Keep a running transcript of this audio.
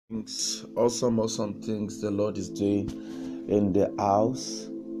Awesome things the Lord is doing in the house.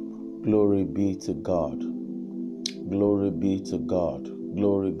 Glory be to God. Glory be to God.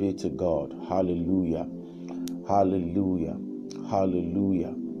 Glory be to God. Hallelujah. Hallelujah.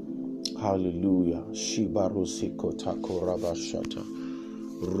 Hallelujah. Hallelujah. Shibarusi kotako rabashata.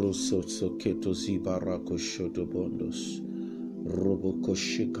 Ruso soketo zibarako shotobondos.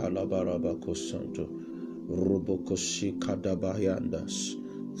 Robokoshi kalabarabako santo. Robokoshi kadabayandas.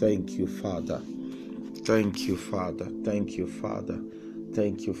 Thank you, Father. Thank you, Father. Thank you, Father.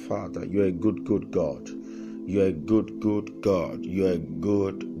 Thank you, Father. You're a good God. You're a good God. You're a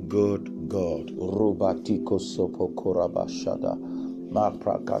good God. Robatiko sopo korabashada.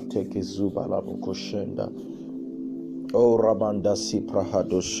 Mapraka teke zubalabukoshenda. O Ramanda si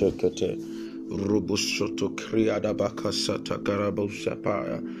prahado shekete. Rubushoto kriada bakasata garabo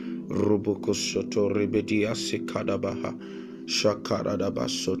sapaya. Rubukoshoto ribedia sikadabaha. Shakarada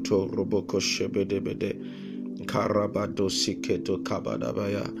soto roboko shebedebede karabado siketo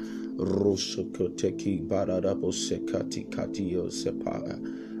kabadabaya rusoko teki baradabo sekati katio sepaya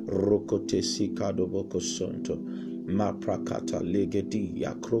rokote sikado boko sonto maprakata legedi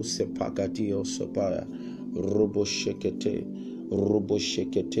yakrose pagadio sopaya robo shekete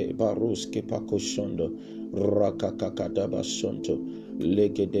baruske pakoshondo rakakakadaba sonto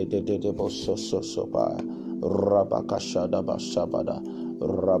legede de boso sopaya Rabakashada basabada,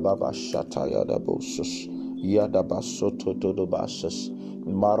 Rababashata yadabosus, Yadabasoto dodobasus,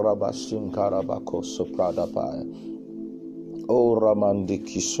 Marabasin karabako sopradapaya, O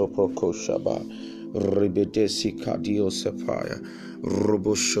Ramandiki soproko shaba, Ribedesi kadio sepaya,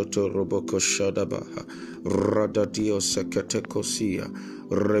 Roboshoto roboko shadabaha, Radadio seketekosia,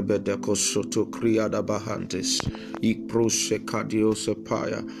 Rebedeko soto kriada bahantes, Iprose kadio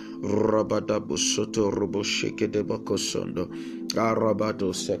sepaya, Rabadabo soto robo sheke de bakosondo,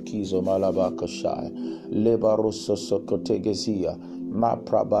 Arabado sekizo malabako shai, Lebaroso sokotegezia, Ma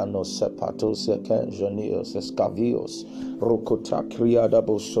prabano sepato sekenjonios escavios, Rokota kriada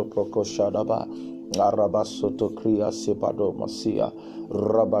boso prokoshadaba, Arabasoto kria sepado masia,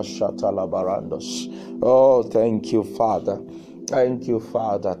 Rabashata labarandos. Oh, thank you, Father. Thank you,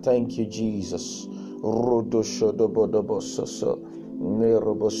 Father. Thank you, Jesus. Rodoshodobodobososo,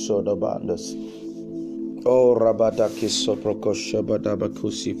 Nerobosodobandos. Oh, Rabadaki soproko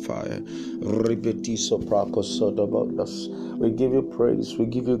shabadabakusi fire. Ribeti soprako sodabondas. We give you praise. We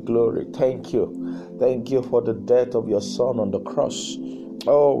give you glory. Thank you. Thank you for the death of your Son on the cross.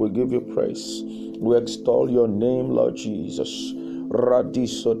 Oh, we give you praise. We extol your name, Lord Jesus.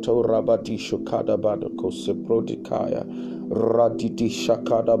 Radisoto rabadi shokada badako seprodikaya. Radidi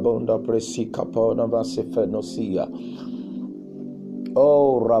shakada bonda presi kapona vasefenosia.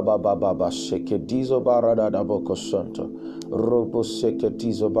 Oh, Rabababa Sekedizo Barada Boko Santo, Robo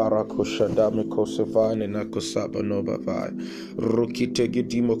Sekedizo Barako Shadame Kosevane Nakosaba Nova Vai, Rukite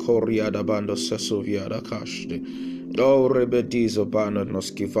Gedimo Koriada Bando Sesoviada Kashde. Oh, Rebedizo Bana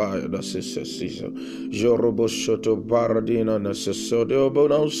Noskivaya da Sessiso, Jorobo Shoto Baradina Necessodio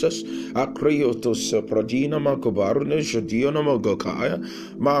Bonoses, Acrioto Sepradina Macobarne, Jodiona Mogokaya,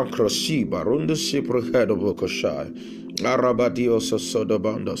 Macrosi Barunda Ciprohedo Bokoshai. Arabadio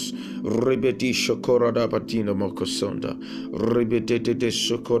sosodobandos, ribeti shokora da patina mokosonda, ribetete de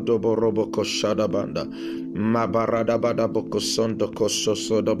shokodobo robo koshada banda, mabarada bada bokosondo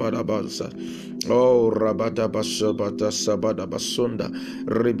kososoda badabansa. Oh, rabada basobata sabada basunda,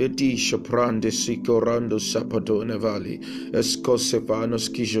 ribeti shoprande sikorando sapatone valley, escosefanos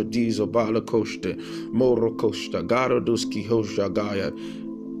kijodizo bala koste, moro costa, garoduski hojagaya.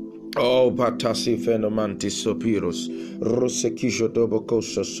 Oh, patasi phenomanti sopiros, rosekijo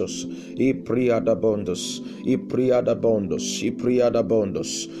dobocosos, ipriada bondos,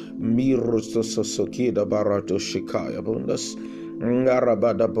 miros sosokida barato shikaya bondos.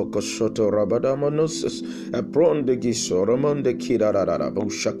 Ngarabada bokosoto rabada monosis, apronde gisoromonde kirarara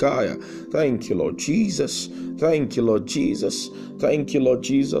bushakaya. Thank you, Lord Jesus. Thank you, Lord Jesus. Thank you, Lord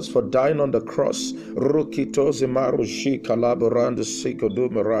Jesus, for dying on the cross. Rukitoze marushi kalaboranda sikodo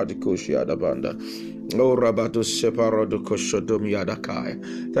meradiko shiadabanda. Oh, Rabado separado koshodom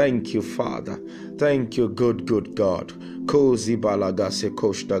yadakai. Thank you, Father. Thank you, good God. Kozi balagase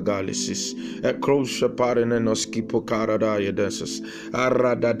koshta galisis. Ekrosha parenenos kipokarada yedesis.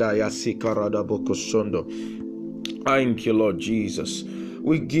 Aradada yasikarada bokosondo. Thank you, Lord Jesus.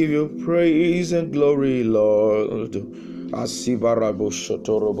 We give you praise and glory, Lord. Asibarabo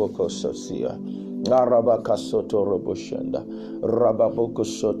shotorobo sasia. Arabaka sotorobo shenda. Rababoko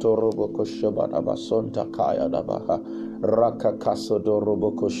sotorobo koshabada basonta kaya dabaha. Rakakaso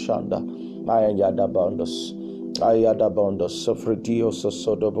dorobo koshanda. Ayada bandos. Ayadabondos, Sofridios,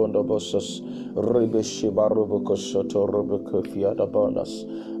 Sodobondobosos, Ribeshibarubuko Soto Rubuko Fiadabondos,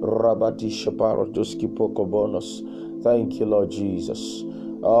 Rabati Shaparotuski Pokobonos. Thank you, Lord Jesus.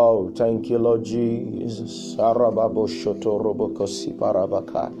 Oh, thank you, Lord Jesus. Arababo Shoto Rubuko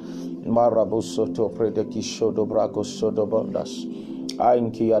Siparabaka, Marabusoto Predeki Shodobrako Sodobondas,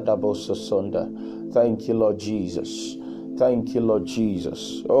 Ainki Adaboso Sonda. Thank you, Lord Jesus. Thank you, Lord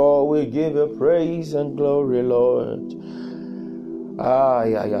Jesus. Oh, we give you praise and glory, Lord.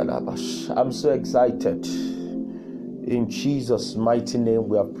 I'm so excited. In Jesus' mighty name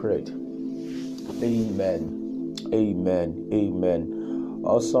we have prayed. Amen. Amen. Amen.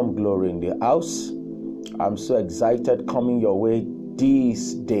 Awesome glory in the house. I'm so excited coming your way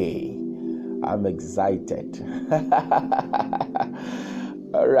this day. I'm excited.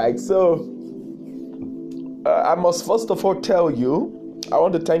 All right, so I must first of all tell you, I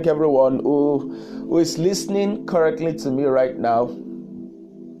want to thank everyone who is listening correctly to me right now.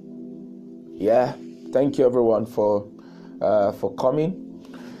 Yeah, thank you everyone for coming.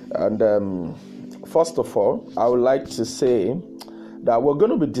 And first of all, I would like to say that we're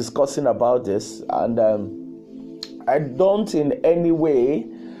going to be discussing about this, and I don't in any way.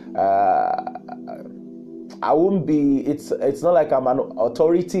 I won't be. It's not like I'm an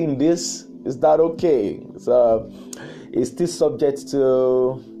authority in this. Is that okay? So it's still subject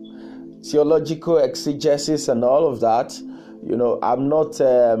to theological exegesis and all of that. You know, I'm not.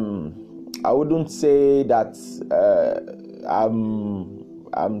 I wouldn't say that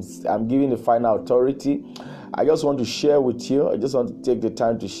I'm giving the final authority. I just want to share with you. I just want to take the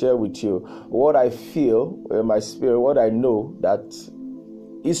time to share with you what I feel in my spirit, what I know that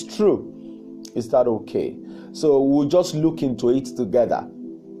is true. Is that okay? So we'll just look into it together.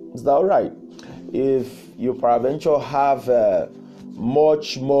 Is that all right? If you peradventure have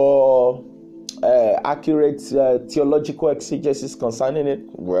much more accurate theological exegesis concerning it,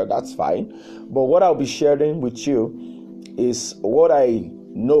 well, that's fine. But what I'll be sharing with you is what I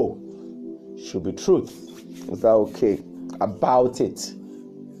know should be truth. Is that okay? About it.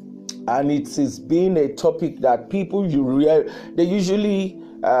 And it is being a topic that people they usually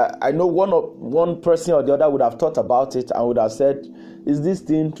I know one person or the other would have thought about it and would have said, is this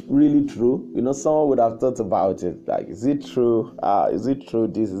thing really true? You know, someone would have thought about it. Like, is it true? Is it true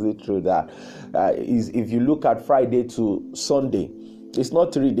this? Is it true that? If you look at Friday to Sunday, it's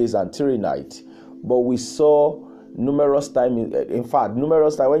not 3 days and 3 nights. But we saw numerous times,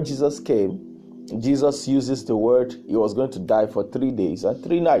 numerous times when Jesus came, Jesus uses the word he was going to die for 3 days and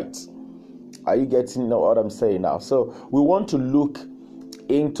 3 nights. Are you getting what I'm saying now? So we want to look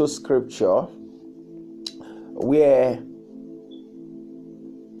into scripture where,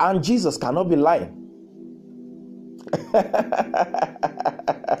 and Jesus cannot be lying.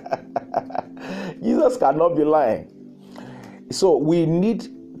 Jesus cannot be lying. So we need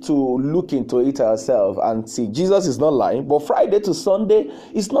to look into it ourselves and see Jesus is not lying, but Friday to Sunday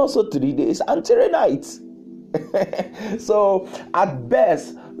is not so 3 days and 3 nights. So at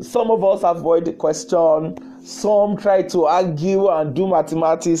best, some of us avoid the question. Some try to argue and do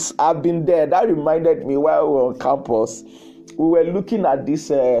mathematics. I've been there. That reminded me while we were on campus. We were looking at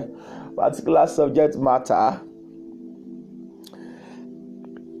this particular subject matter.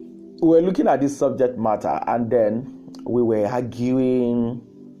 And then we were arguing.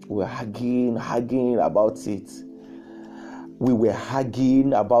 We were arguing about it.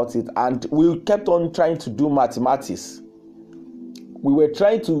 And we kept on trying to do mathematics. We were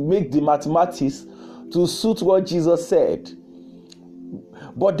trying to make the mathematics to suit what Jesus said.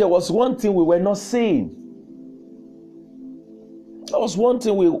 But there was one thing we were not saying. There was one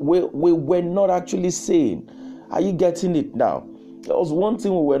thing we were not actually saying. Are you getting it now? There was one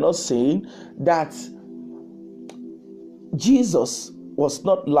thing we were not saying, that Jesus was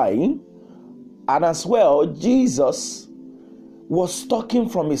not lying, and as well, Jesus was talking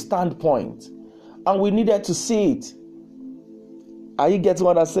from a standpoint, and we needed to see it. Are you getting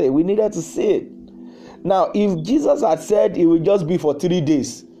what I say? We needed to see it. Now, if Jesus had said it would just be for 3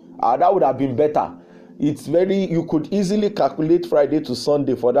 days, that would have been better. You could easily calculate Friday to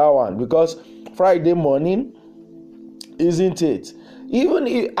Sunday for that one, because Friday morning, isn't it?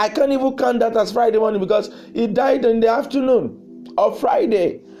 I can't even count that as Friday morning, because he died in the afternoon of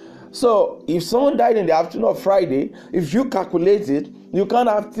Friday. So if someone died in the afternoon of Friday, if you calculate it, you can't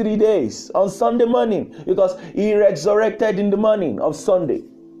have 3 days on Sunday morning, because he resurrected in the morning of Sunday.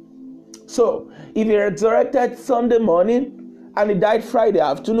 So if he resurrected Sunday morning and he died Friday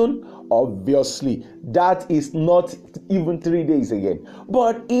afternoon, obviously that is not even 3 days again.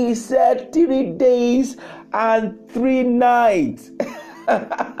 But he said 3 days and 3 nights.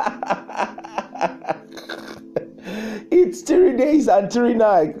 It's 3 days and 3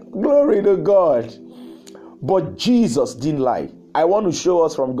 nights. Glory to God. But Jesus didn't lie. I want to show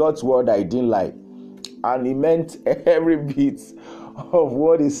us from God's word that he didn't lie. And he meant every bit of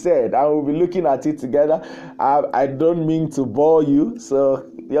what he said. And we'll be looking at it together. I don't mean to bore you, so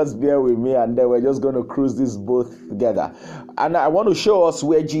just bear with me, and then we're just going to cruise this both together. And I want to show us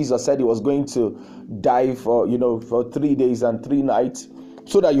where Jesus said he was going to die for 3 days and 3 nights,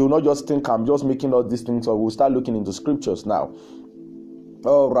 so that you'll not just think I'm just making all these things, or we'll start looking into scriptures now.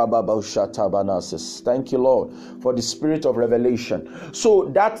 Oh, Rababashatabanas. Thank you, Lord, for the spirit of revelation. So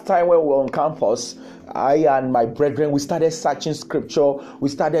that time when we were on campus, I and my brethren, we started searching scripture. We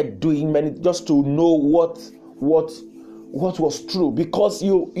started doing many, just to know what was true. Because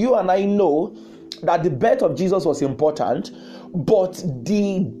you and I know that the birth of Jesus was important, but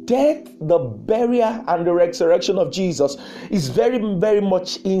the death, the burial, and the resurrection of Jesus is very, very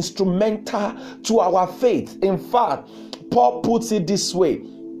much instrumental to our faith. In fact, Paul puts it this way.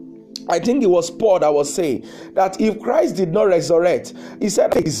 I think it was Paul that was saying that if Christ did not resurrect, he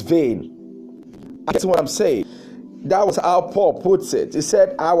said it's vain. That's what I'm saying. That was how Paul puts it. He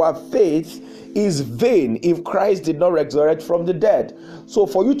said our faith is vain if Christ did not resurrect from the dead. So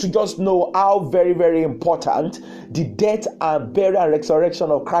for you to just know how very, very important the death and burial and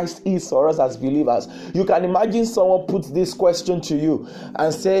resurrection of Christ is for us as believers, you can imagine someone puts this question to you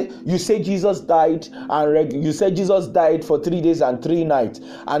and you say Jesus died, and you say Jesus died for 3 days and 3 nights,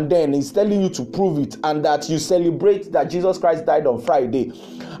 and then he's telling you to prove it, and that you celebrate that Jesus Christ died on Friday,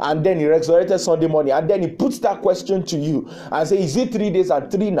 and then he resurrected Sunday morning, and then he puts that question to you and say, is it 3 days and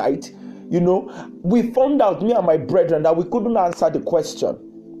 3 nights? We found out, me and my brethren, that we couldn't answer the question.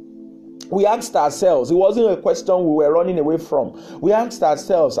 We asked ourselves, it wasn't a question we were running away from. We asked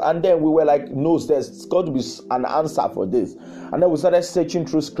ourselves, and then we were like, no, there's got to be an answer for this. And then we started searching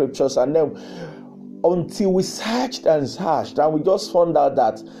through scriptures, and then until we searched, and we just found out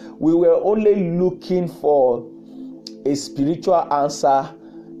that we were only looking for a spiritual answer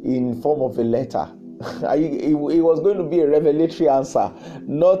in form of a letter. It was going to be a revelatory answer,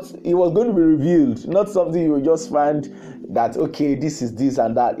 it was going to be revealed, not something you would just find that, okay, this is this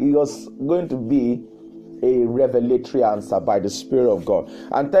and that. It was going to be a revelatory answer by the Spirit of God.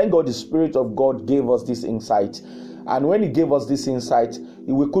 And thank God the Spirit of God gave us this insight. And when he gave us this insight,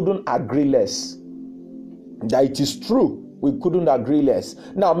 we couldn't agree less that it is true. We couldn't agree less.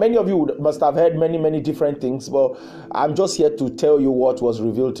 Now, many of you must have heard many, many different things, but I'm just here to tell you what was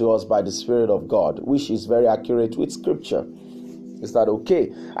revealed to us by the Spirit of God, which is very accurate with Scripture. Is that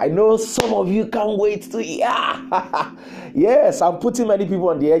okay? I know some of you can't wait to hear. Yes, I'm putting many people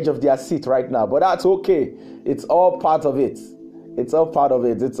on the edge of their seat right now, but that's okay. It's all part of it. It's all part of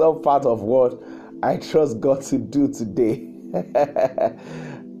it. It's all part of what I trust God to do today.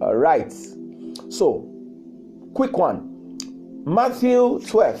 All right. So, quick one. Matthew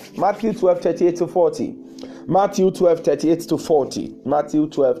 12, 38 to 40. Matthew 12, 38 to 40. Matthew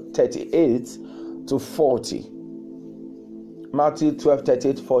 12, 38 to 40. Matthew 12,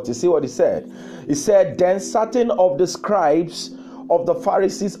 38 to 40. See what he said? He said, then certain of the scribes of the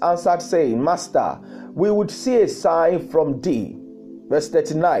Pharisees answered, saying, Master, we would see a sign from thee. Verse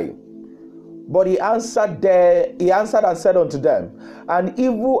 39. But he answered and said unto them, an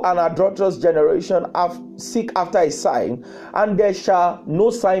evil and adulterous generation seek after a sign, and there shall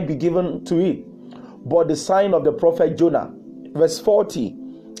no sign be given to it, but the sign of the prophet Jonah. Verse 40.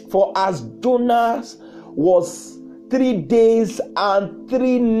 For as Jonah was 3 days and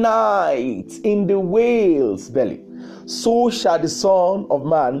 3 nights in the whale's belly, so shall the Son of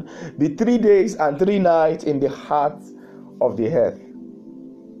Man be 3 days and 3 nights in the heart of the earth.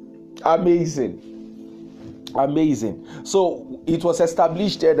 Amazing. So it was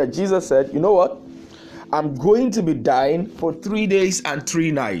established there that Jesus said, you know what? I'm going to be dying for 3 days and 3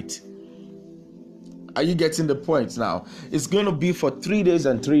 nights. Are you getting the point now? It's going to be for 3 days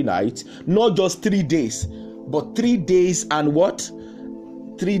and 3 nights, not just 3 days, but 3 days and what?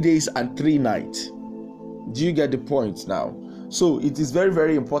 3 days and 3 nights. Do you get the point now? So it is very,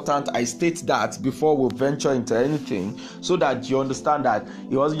 very important I state that before we venture into anything, so that you understand that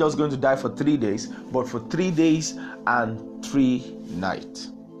he wasn't just going to die for 3 days, but for 3 days and 3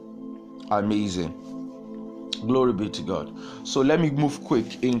 nights. Amazing. Glory be to God. So let me move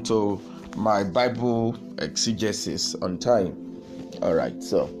quick into my Bible exegesis on time. All right,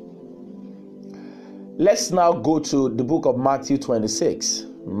 so let's now go to the book of Matthew 26.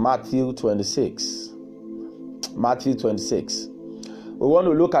 Matthew 26. We want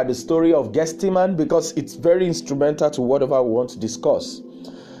to look at the story of Gethsemane because it's very instrumental to whatever we want to discuss.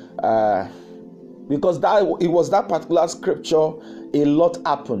 Because it was that particular scripture, a lot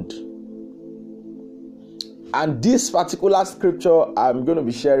happened. And this particular scripture I'm going to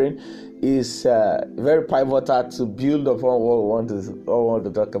be sharing is very pivotal to build upon what we want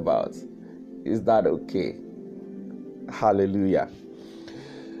to talk about. Is that okay? Hallelujah.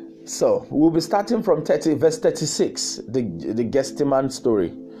 So we'll be starting from verse 36, the Gethsemane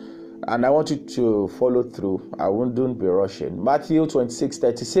story. And I want you to follow through. Don't be rushing. Matthew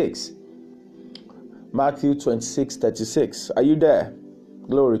 26:36. Matthew 26:36. Are you there?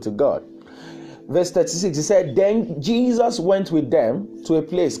 Glory to God. Verse 36, he said, then Jesus went with them to a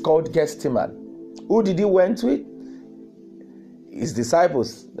place called Gethsemane. Who did he went with? His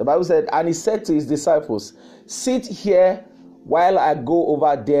disciples. The Bible said, and he said to his disciples, sit here while I go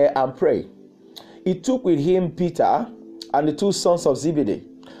over there and pray. He took with him Peter and the two sons of Zebedee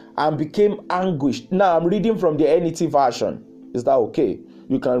and became anguished. Now I'm reading from the NET version. Is that okay?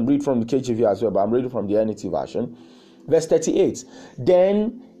 You can read from the KJV as well, but I'm reading from the NET version. Verse 38.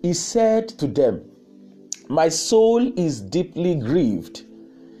 Then he said to them, my soul is deeply grieved,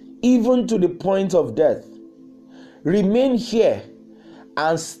 even to the point of death. Remain here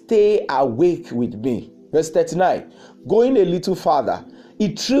and stay awake with me. Verse 39. Going a little farther,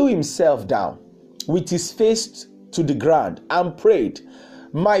 he threw himself down with his face to the ground and prayed,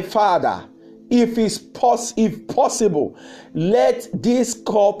 my Father, if possible, let this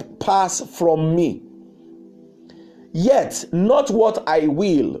cup pass from me. Yet not what I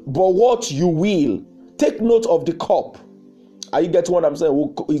will, but what you will. Take note of the cup. Are you getting what I'm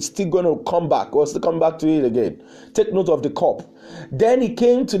saying? It's still going to come back. We'll still come back to it again. Take note of the cup. Then he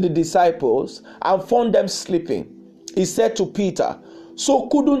came to the disciples and found them sleeping. He said to Peter, so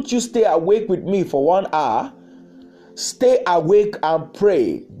couldn't you stay awake with me for 1 hour? Stay awake and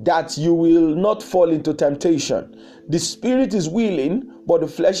pray that you will not fall into temptation. The spirit is willing, but the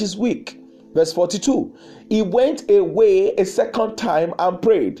flesh is weak. Verse 42. He went away a second time and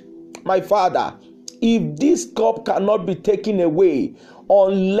prayed, my Father, if this cup cannot be taken away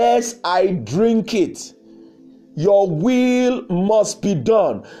unless I drink it, your will must be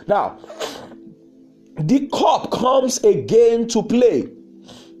done. Now, the cup comes again to play.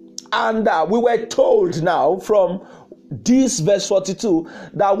 And we were told now from this verse 42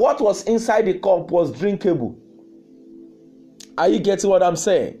 that what was inside the cup was drinkable. Are you getting what I'm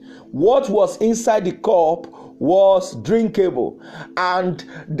saying? What was inside the cup was drinkable. And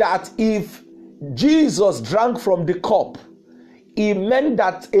that if Jesus drank from the cup, it meant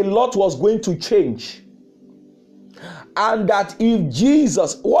that a lot was going to change. And that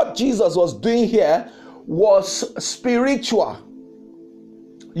if what Jesus was doing here was spiritual.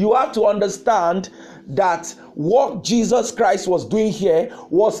 You have to understand that what Jesus Christ was doing here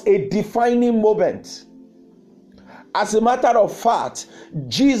was a defining moment. As a matter of fact,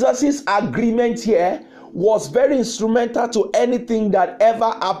 Jesus' agreement here was very instrumental to anything that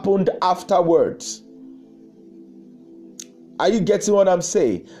ever happened afterwards. Are you getting what I'm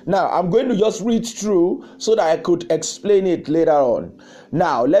saying? Now, I'm going to just read through so that I could explain it later on.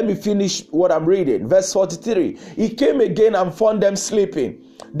 Now, let me finish what I'm reading. Verse 43. He came again and found them sleeping.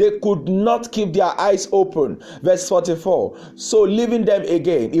 They could not keep their eyes open. Verse 44. So leaving them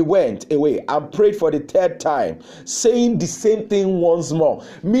again, he went away and prayed for the third time, saying the same thing once more.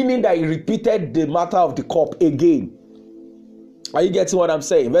 Meaning that he repeated the matter of the cup again. Are you getting what I'm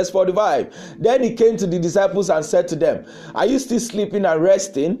saying? Verse 45. Then he came to the disciples and said to them, are you still sleeping and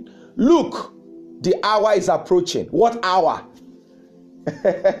resting? Look, the hour is approaching. What hour?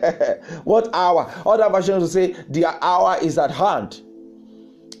 What hour? Other versions will say the hour is at hand.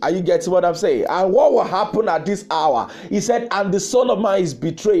 Are you getting what I'm saying? And what will happen at this hour? He said, and the Son of Man is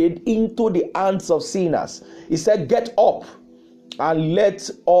betrayed into the hands of sinners. He said, get up and let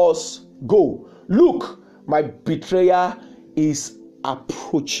us go. Look, my betrayer is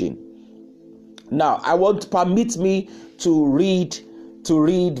approaching. Now, permit me to read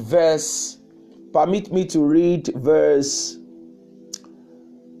verse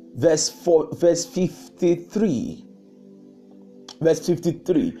 53. Verse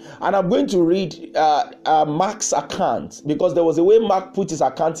 53. And I'm going to read Mark's account, because there was a way Mark put his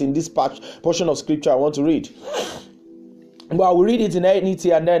account in this portion of scripture I want to read. But I will read it in NET,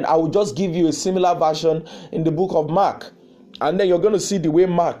 and then I will just give you a similar version in the book of Mark. And then you're going to see the way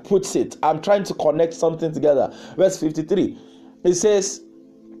Mark puts it. I'm trying to connect something together. Verse 53. It says,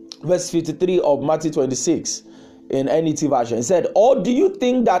 verse 53 of Matthew 26 in NET version. It said, or do you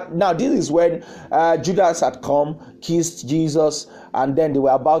think that, now this is when Judas had come, kissed Jesus, and then they were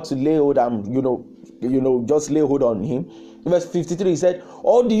about to lay hold and, just lay hold on him. Verse 53, he said,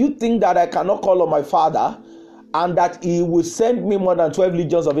 or do you think that I cannot call on my Father, and that he will send me more than 12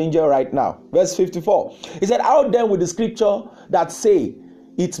 legions of angels right now? Verse 54. He said, how then will the scripture that say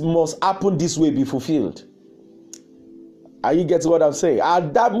it must happen this way be fulfilled? Are you getting what I'm saying?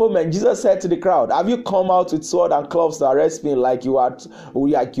 At that moment, Jesus said to the crowd, have you come out with sword and clubs to arrest me like you are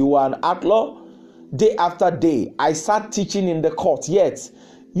an outlaw? Day after day, I sat teaching in the court, yet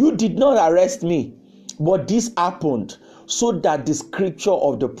you did not arrest me. But this happened so that the scripture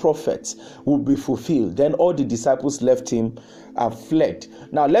of the prophets would be fulfilled. Then all the disciples left him and fled.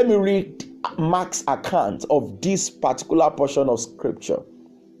 Now let me read Mark's account of this particular portion of scripture.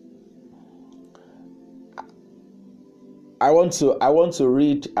 I want to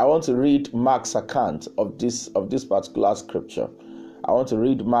read Mark's account of this particular scripture. I want to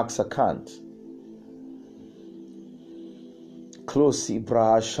read Mark's account. Close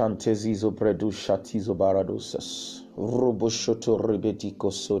Ibra Shantezizo Bredu Shatizo Baradosas Roboshoto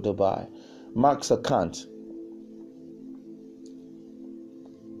Rebetiko Sodabai. Mark's account.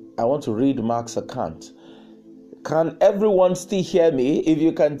 I want to read Mark's account. Can everyone still hear me? If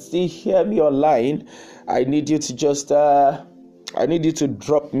you can still hear me online, I need you to just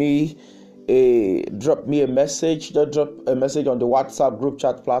drop me a message. Drop a message on the WhatsApp group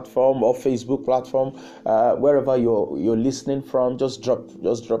chat platform or Facebook platform, wherever you're listening from. Just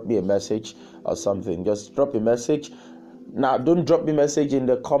drop me a message or something. Just drop a message. Now, don't drop me a message in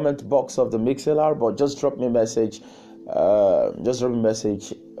the comment box of the Mixlr, but just drop me a message. Just drop me a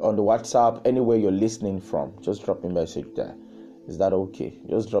message on the WhatsApp anywhere you're listening from. Just drop me a message there. Is that okay?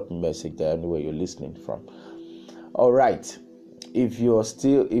 Just drop me a message there anywhere you're listening from. All right. If you're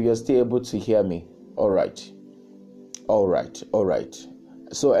still able to hear me, all right.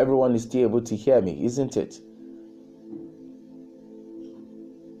 So everyone is still able to hear me, isn't it?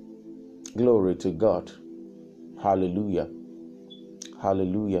 Glory to God. Hallelujah.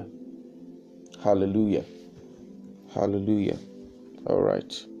 Hallelujah. Hallelujah. Hallelujah. All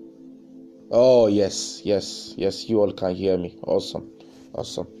right. Oh, yes. You all can hear me. Awesome.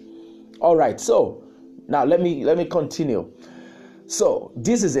 All right. So now let me continue. So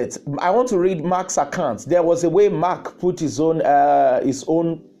this is it. I want to read Mark's account. There was a way Mark put his own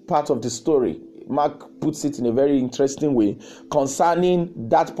part of the story. Mark puts it in a very interesting way concerning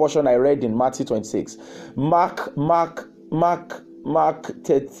that portion I read in Matthew 26. Mark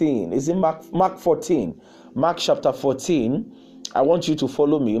 13. Is it Mark 14? Mark chapter 14. I want you to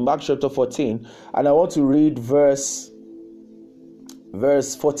follow me. Mark chapter 14, and I want to read verse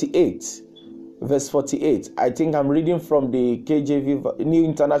 48. Verse 48. I think I'm reading from the KJV, New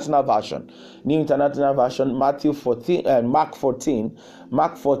International Version. Matthew 14, Mark 14,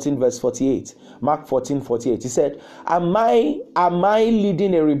 verse 48. Mark 14, 48. He said, Am I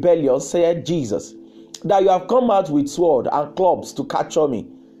leading a rebellion, said Jesus, that you have come out with sword and clubs to capture me?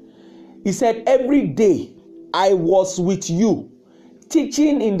 He said, every day I was with you,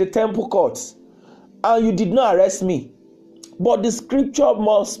 teaching in the temple courts, and you did not arrest me. But the scripture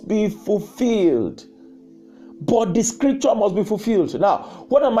must be fulfilled. Now,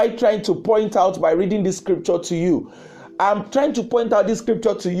 what am I trying to point out by reading this scripture to you? I'm trying to point out this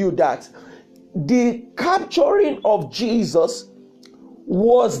scripture to you that the capturing of Jesus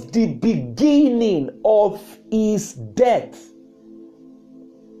was the beginning of his death.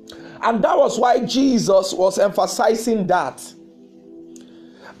 And that was why Jesus was emphasizing that.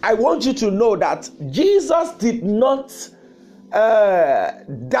 I want you to know that Jesus did not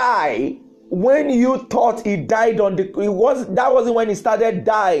die when you thought he died on the cross. That wasn't when he started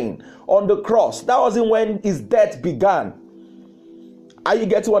dying on the cross. That wasn't when his death began. Are you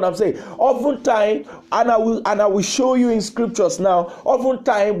getting what I'm saying? Oftentimes, and I will show you in scriptures now,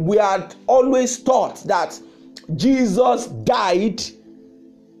 oftentimes we had always thought that Jesus died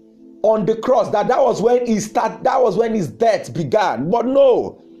on the cross, that was when his death began. But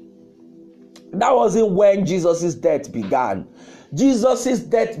no, that wasn't when Jesus' death began. Jesus'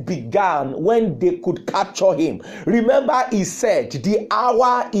 death began when they could capture him. Remember, he said, the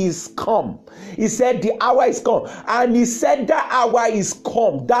hour is come. He said, the hour is come. And he said, the hour is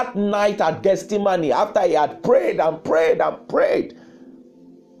come that night at Gethsemane, after he had prayed and prayed and prayed.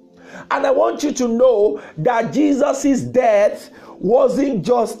 And I want you to know that Jesus' death wasn't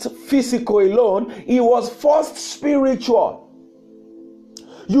just physical alone. It was first spiritual.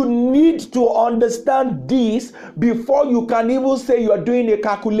 You need to understand this before you can even say you are doing a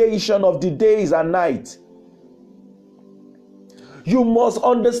calculation of the days and nights. You must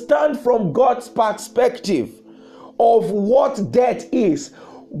understand from God's perspective of what death is.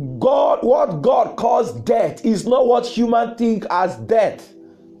 What God calls death is not what humans think as death.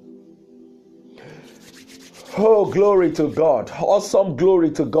 Oh, glory to God. Awesome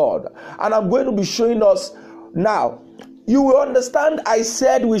glory to God. And I'm going to be showing us now. You will understand I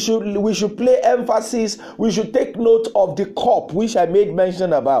said we should play emphasis, we should take note of the cup which I made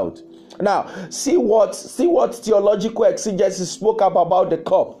mention about. Now, see what theological exegesis spoke about the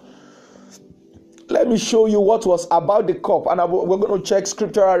cup. Let me show you what was about the cup, and we're going to check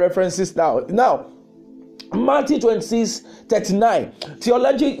scriptural references now. Now, Matthew 26:39.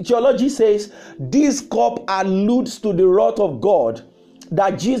 Theology says this cup alludes to the wrath of God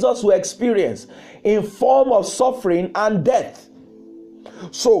that Jesus will experience in form of suffering and death.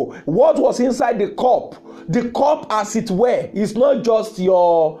 So, what was inside the cup? The cup, as it were, is not just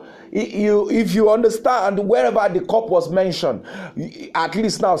if you understand wherever the cup was mentioned, at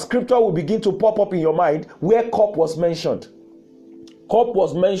least now scripture will begin to pop up in your mind where cup was mentioned. Cup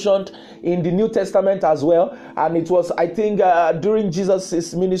was mentioned in the New Testament as well, and it was, I think, during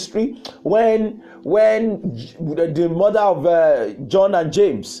Jesus' ministry when the mother of John and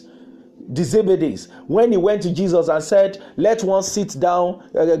James, the Zebedees, when he went to Jesus and said, let one sit down,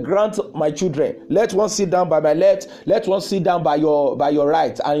 grant my children, let one sit down by my left, let one sit down by your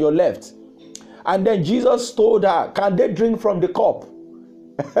right and your left. And then Jesus told her, can they drink from the cup?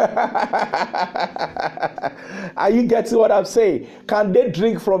 Are you getting what I'm saying? Can they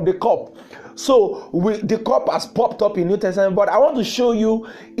drink from the cup? So the cup has popped up in New Testament, but I want to show you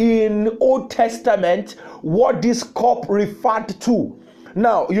in Old Testament what this cup referred to.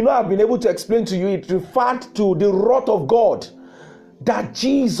 Now, I've been able to explain to you, it referred to the wrath of God that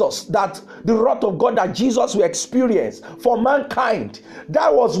the wrath of God that Jesus will experience for mankind.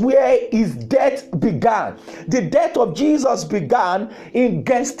 That was where his death began. The death of Jesus began in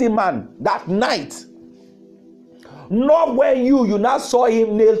Gethsemane that night. Not when you now saw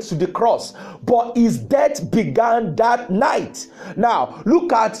him nailed to the cross, but his death began that night. Now,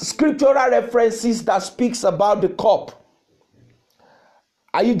 look at scriptural references that speaks about the cup.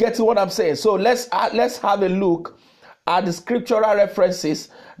 Are you getting what I'm saying? So let's have a look at the scriptural references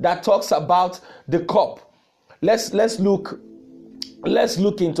that talks about the cup. Let's look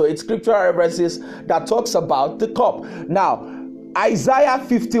into it. Scriptural references that talks about the cup. Now, Isaiah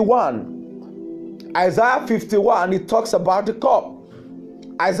 51, it talks about the cup.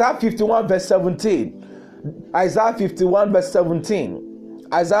 Isaiah 51 verse 17. Isaiah 51 verse 17.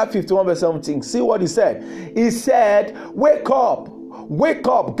 Isaiah 51 verse 17. See what he said. He said, wake up,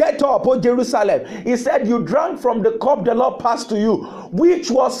 get up, O Jerusalem. He said, you drank from the cup the Lord passed to you, which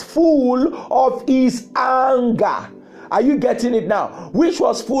was full of his anger. Are you getting it now? Which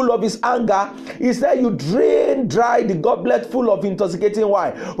was full of his anger. He said, you drain dry the goblet full of intoxicating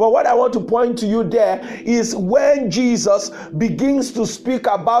wine. But what I want to point to you there is when Jesus begins to speak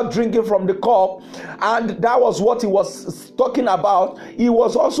about drinking from the cup, and that was what he was talking about. He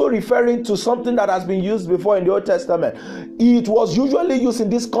was also referring to something that has been used before in the Old Testament. It was usually used in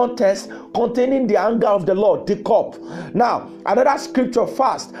this context containing the anger of the Lord, the cup. Now, another scripture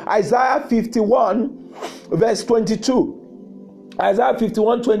fast, Isaiah 51 verse 22. Isaiah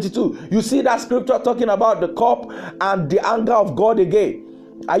 51 22. You see that scripture talking about the cup and the anger of God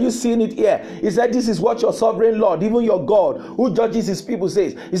again. Are you seeing it here? He said, this is what your sovereign Lord, even your God, who judges his people,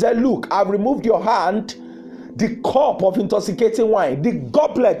 says. He said, look, I've removed your hand, the cup of intoxicating wine, the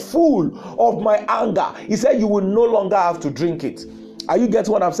goblet full of my anger. He said, you will no longer have to drink it. Are you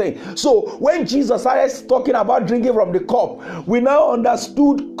getting what I'm saying? So when Jesus started talking about drinking from the cup, we now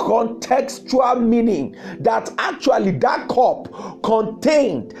understood contextual meaning that actually that cup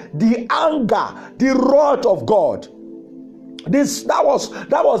contained the anger, the wrath of God. That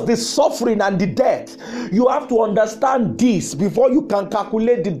was the suffering and the death. You have to understand this before you can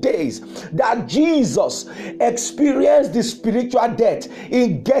calculate the days that Jesus experienced the spiritual death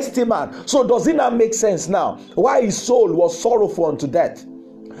in Gethsemane. So does it not make sense now why his soul was sorrowful unto death?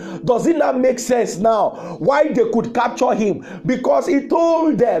 Does it not make sense now why they could capture him? Because he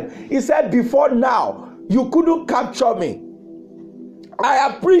told them, he said, before now you couldn't capture me. I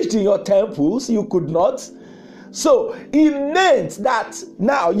have preached in your temples, you could not. So it meant that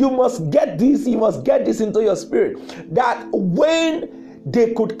now you must get this into your spirit, that when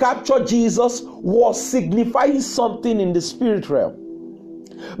they could capture Jesus was signifying something in the spirit realm.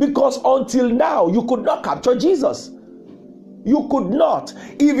 Because until now you could not capture Jesus. You could not.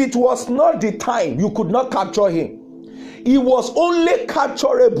 If it was not the time, you could not capture him. He was only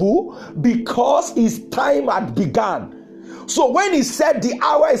capturable because his time had begun. So when he said the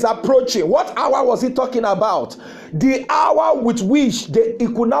hour is approaching, what hour was he talking about? The hour with which he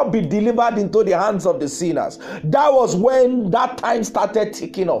could now be delivered into the hands of the sinners. That was when that time started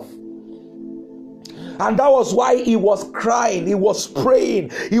ticking off. And that was why he was crying, he was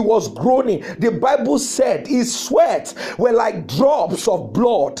praying, he was groaning. The Bible said his sweat were like drops of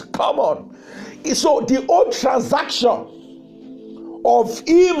blood. Come on. So the old transaction of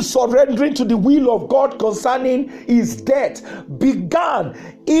him surrendering to the will of God concerning his death began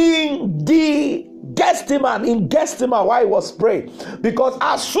in the Gethsemane, while he was praying. Because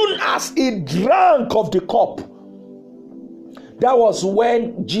as soon as he drank of the cup, that was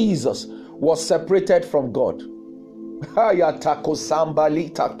when Jesus was separated from God. Let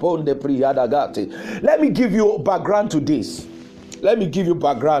me give you background to this.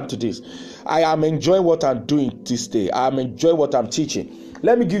 I am enjoying what I'm doing this day. I am enjoying what I'm teaching.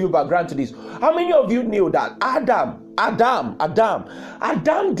 Let me give you background to this. How many of you knew that Adam's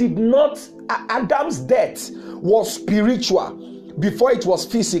death was spiritual before it was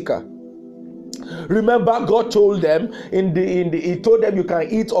physical? Remember, God told them He told them you can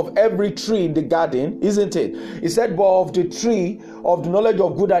eat of every tree in the garden, isn't it? He said, but of the tree of the knowledge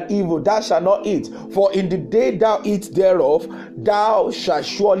of good and evil thou shalt not eat, for in the day thou eat thereof thou shalt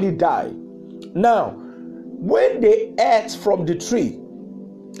surely die. Now, when they ate from the tree,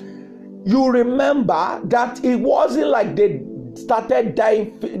 you remember that it wasn't like they started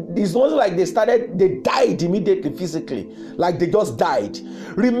dying. It wasn't like they died immediately physically, like they just died.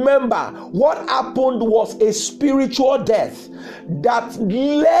 Remember, what happened was a spiritual death that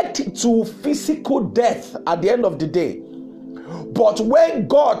led to physical death at the end of the day. But when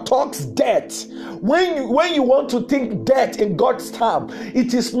God talks death, when you want to think death in God's term,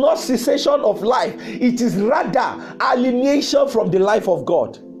 it is not cessation of life. It is rather alienation from the life of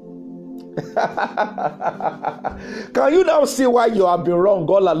God. Can you now see why you have been wrong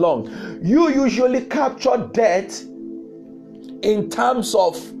all along? You usually capture death in terms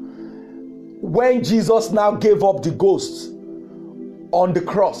of when Jesus now gave up the ghost on the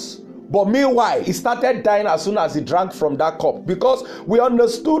cross. But meanwhile, he started dying as soon as he drank from that cup. Because we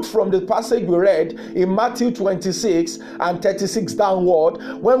understood from the passage we read in Matthew 26 and 36 downward,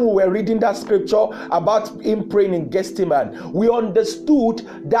 when we were reading that scripture about him praying in Gethsemane, we understood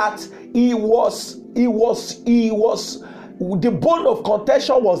that the bone of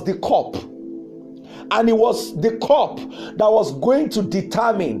contention was the cup. And it was the cup that was going to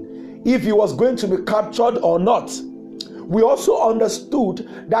determine if he was going to be captured or not. We also understood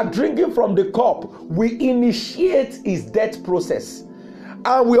that drinking from the cup will initiate his death process.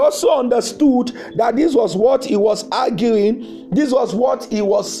 And we also understood that this was what he was arguing. This was what he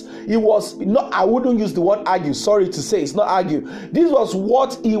was not, I wouldn't use the word argue, sorry to say, it's not argue. This was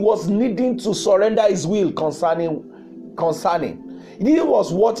what he was needing to surrender his will concerning. This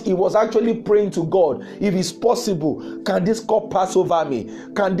was what he was actually praying to God. If it's possible, can this cup pass over me?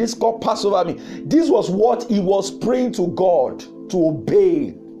 Can this cup pass over me? This was what he was praying to God to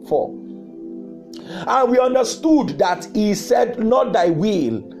obey for. And we understood that he said, not thy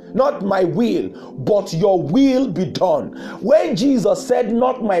will, not my will, but your will be done. When Jesus said,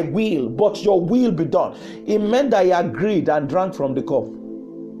 not my will, but your will be done, it meant that he agreed and drank from the cup.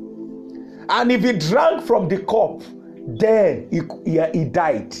 And if he drank from the cup, then he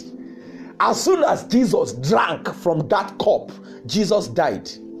died. As soon as Jesus drank from that cup, Jesus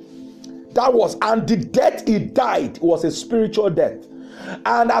died. And the death he died was a spiritual death.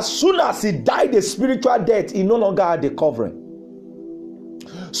 And as soon as he died a spiritual death, he no longer had a covering.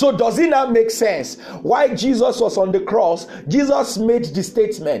 So does it not make sense why Jesus was on the cross? Jesus made the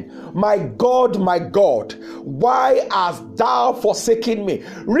statement, my God, why hast thou forsaken me?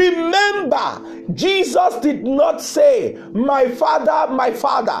 Remember, Jesus did not say, my Father, my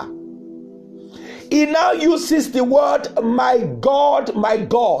Father. He now uses the word, my God,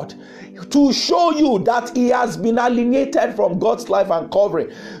 to show you that he has been alienated from God's life and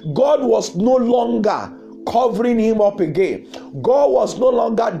covering. God was no longer covering him up again. God was no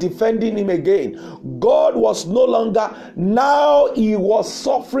longer defending him again. God was no longer, now he was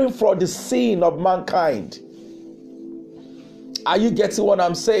suffering for the sin of mankind. Are you getting what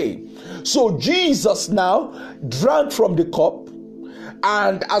I'm saying? So Jesus now drank from the cup,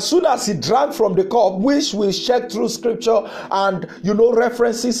 and as soon as he drank from the cup, which we check through scripture and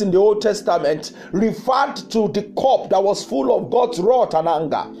references in the Old Testament referred to the cup that was full of God's wrath and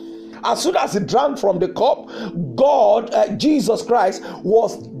anger. As soon as he drank from the cup, Jesus Christ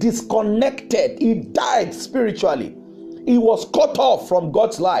was disconnected. He died spiritually. He was cut off from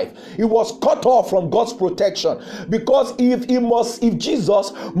God's life. He was cut off from God's protection. Because if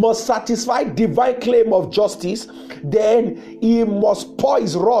Jesus must satisfy divine claim of justice, then he must pour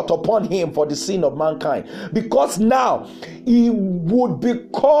his wrath upon him for the sin of mankind. Because now he would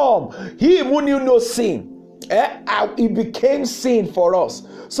become, he who knew no sin, he became sin for us,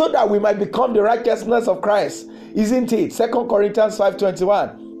 so that we might become the righteousness of Christ. Isn't it? 2 Corinthians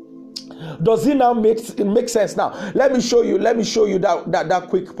 5:21. Does it now make sense now? Let me show you that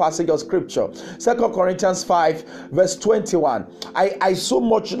quick passage of scripture. 2 Corinthians 5 verse 21. I so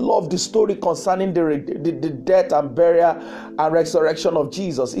much love the story concerning the death and burial and resurrection of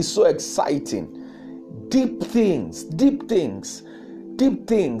Jesus. It's so exciting. Deep things.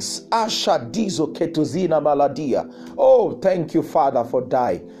 Ashadizo ketozina maladia. Oh, thank you, Father, for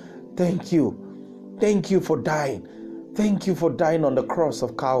dying. Thank you for dying. Thank you for dying on the cross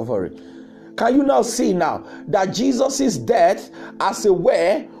of Calvary. Can you now see now that Jesus' death, as it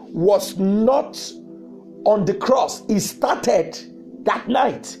were, was not on the cross? It started that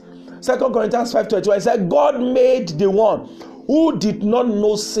night. 2 Corinthians 5:21 said, God made the one who did not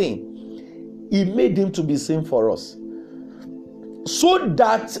know sin. He made him to be sin for us, so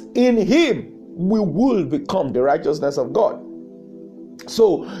that in him we will become the righteousness of God.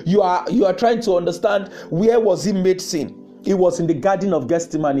 So you are trying to understand, where was he made sin? It was in the Garden of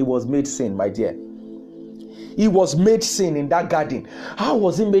Gethsemane. He was made sin, my dear. He was made sin in that garden. How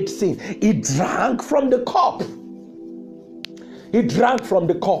was he made sin? He drank from the cup. He drank from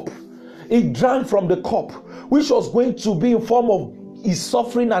the cup, which was going to be in form of his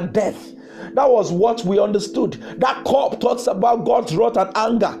suffering and death. That was what we understood. That cup talks about God's wrath and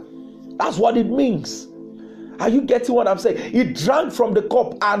anger. That's what it means. Are you getting what I'm saying? He drank from the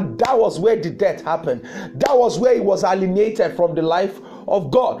cup, and that was where the death happened. That was where he was alienated from the life of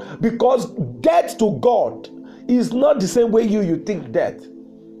God. Because death to God is not the same way you think death.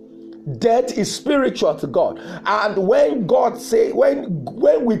 Death is spiritual to God. And when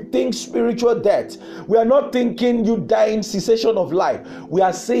we think spiritual death, we are not thinking you dying cessation of life. We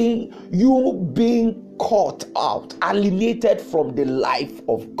are saying you being cut out, alienated from the life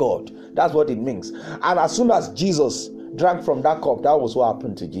of God. That's what it means. And as soon as Jesus drank from that cup, that was what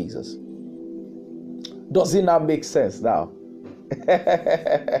happened to Jesus. Does it now make sense now?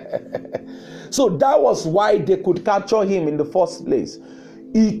 So that was why they could capture him in the first place.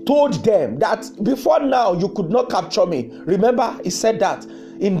 He told them that before now you could not capture me. Remember, he said that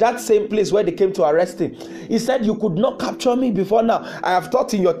in that same place where they came to arrest him. He said, you could not capture me before now. I have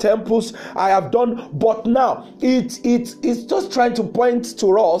taught in your temples, I have done, but now it's just trying to point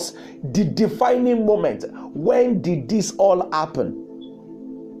to us the defining moment. When did this all happen?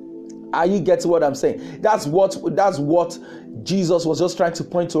 Are you getting what I'm saying? That's what Jesus was just trying to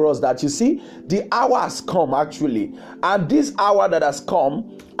point to us, that you see, the hour has come actually. And this hour that has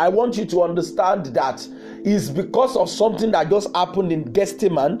come, I want you to understand that is because of something that just happened in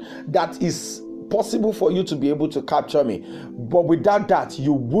Gethsemane that is possible for you to be able to capture me. But without that,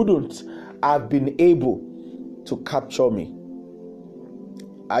 you wouldn't have been able to capture me.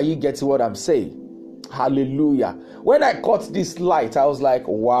 Are you getting what I'm saying? Hallelujah. When I caught this light, I was like,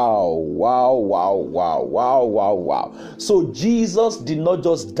 wow. So Jesus did not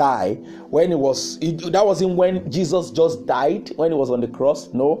just die when that wasn't when Jesus just died, when he was on the cross.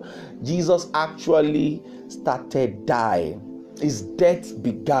 No, Jesus actually started dying. His death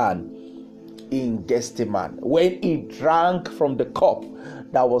began in Gethsemane when he drank from the cup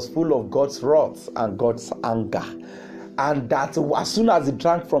that was full of God's wrath and God's anger. And that as soon as he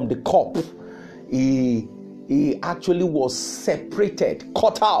drank from the cup, he actually was separated,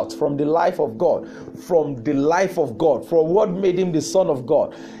 cut out from the life of God, from what made him the Son of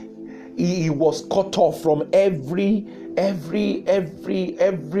God. He was cut off from every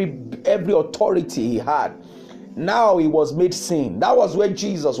authority he had. Now he was made sin. That was where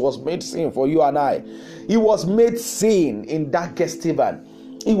Jesus was made sin for you and I. He was made sin in that Gethsemane.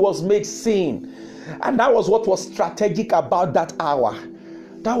 He was made sin. And that was what was strategic about that hour.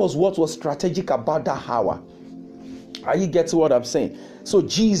 That was what was strategic about that hour. Are you getting what I'm saying? So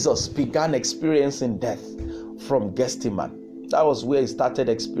Jesus began experiencing death from Gethsemane. That was where he started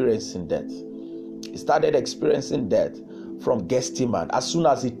experiencing death. He started experiencing death from Gethsemane as soon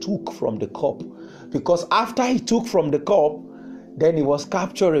as he took from the cup. Because after he took from the cup, then he was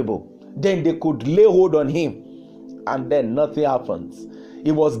capturable. Then they could lay hold on him. And then nothing happens.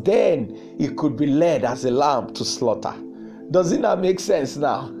 It was then he could be led as a lamb to slaughter. Does it not make sense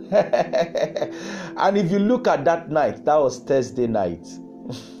now? And if you look at that night, that was Thursday night.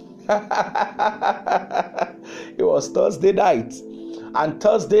 It was Thursday night. And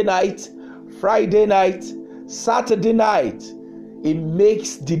Thursday night, Friday night, Saturday night, it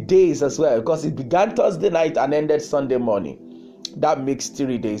makes the days as well, because it began Thursday night and ended Sunday morning. That makes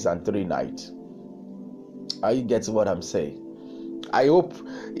 3 days and 3 nights. Are you getting what I'm saying? I hope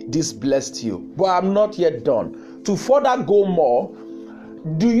this blessed you. But I'm not yet done. To further go more,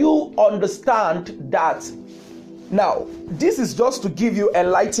 do you understand that Now, this is just to give you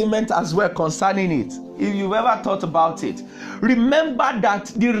enlightenment as well concerning it. If you've ever thought about it, remember that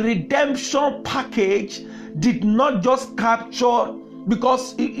the redemption package did not just capture,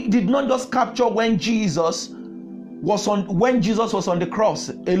 because it did not just capture when Jesus was on the cross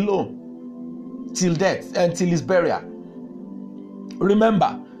alone till death and till his burial.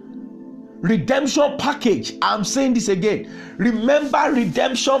 Remember, redemption package, I'm saying this again. Remember,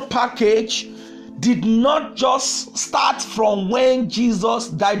 redemption package did not just start from when Jesus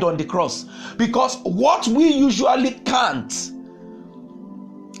died on the cross, because what we usually count,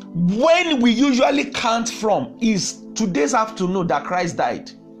 when we usually count from, is today's afternoon that Christ died.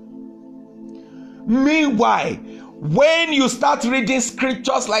 Meanwhile, when you start reading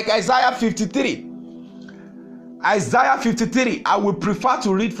scriptures like Isaiah 53, I would prefer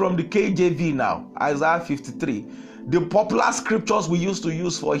to read from the KJV now. Isaiah 53, the popular scriptures we used to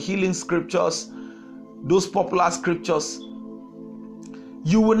use for healing scriptures, those popular scriptures,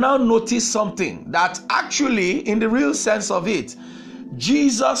 you will now notice something, that actually, in the real sense of it,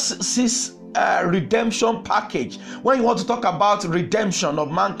 Jesus' redemption package, when you want to talk about redemption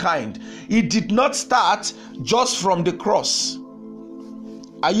of mankind, it did not start just from the cross.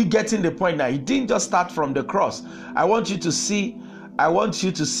 Are you getting the point now? It didn't just start from the cross. I want you to see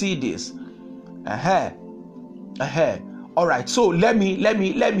this. All right, so let me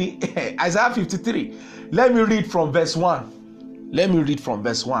Isaiah 53. Let me read from verse 1.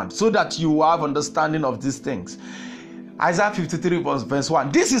 So that you have understanding of these things. Isaiah 53 verse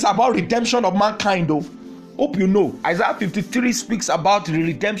 1. This is about redemption of mankind, though. Hope you know. Isaiah 53 speaks about the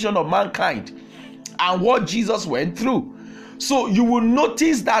redemption of mankind and what Jesus went through. So you will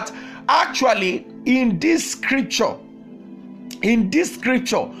notice that actually in this scripture,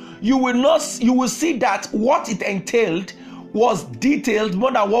 you will see that what it entailed was detailed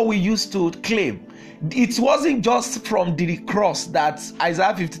more than what we used to claim. It wasn't just from the cross that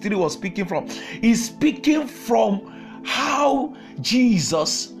Isaiah 53 was speaking from. He's speaking from how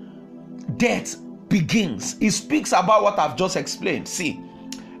Jesus' death begins. He speaks about what I've just explained. See,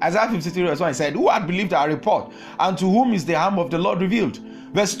 Isaiah 53 verse 1, he said, "Who had believed our report, and to whom is the arm of the Lord revealed?"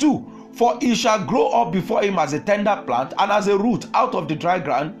 Verse 2, "For he shall grow up before him as a tender plant, and as a root out of the dry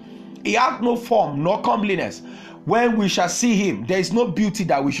ground. He hath no form nor comeliness. When we shall see him, there is no beauty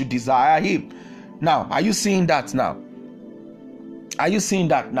that we should desire him." Now, are you seeing that now?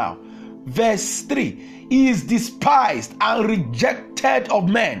 Verse 3, "He is despised and rejected of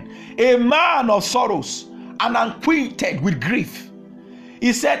men, a man of sorrows, and acquainted with grief."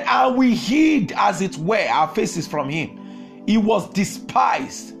 He said, "And we hid as it were our faces from him. He was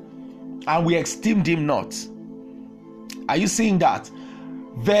despised, and we esteemed him not." Are you seeing that?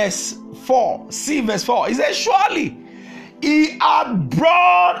 Verse 4. See verse 4. He says, "Surely he had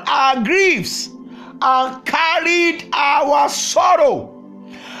borne our griefs and carried our sorrow,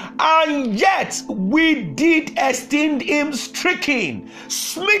 and yet we did esteem him stricken,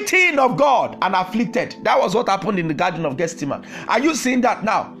 smitten of God, and afflicted." That was what happened in the Garden of Gethsemane. Are you seeing that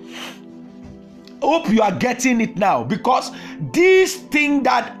now? Hope you are getting it now, because this thing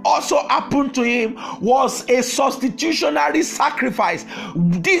that also happened to him was a substitutionary sacrifice.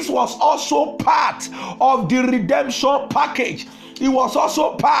 This was also part of the redemption package. It was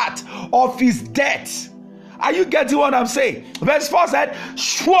also part of his death. Are you getting what I'm saying? Verse 4 said,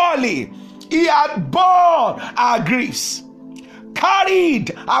 "Surely he had borne our griefs,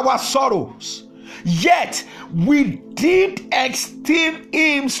 carried our sorrows, yet we did esteem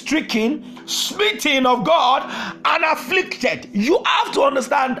him stricken, smitten of God, and afflicted." You have to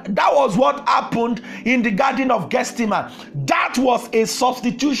understand, that was what happened in the Garden of Gethsemane. That was a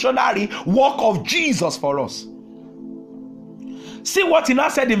substitutionary work of Jesus for us. See what he now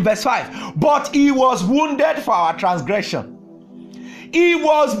said in verse 5. "But he was wounded for our transgression. He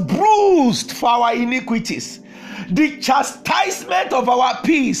was bruised for our iniquities. The chastisement of our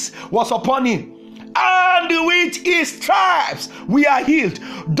peace was upon him, and with his stripes we are healed."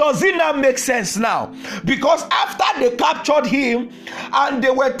 Does it not make sense now? Because after they captured him and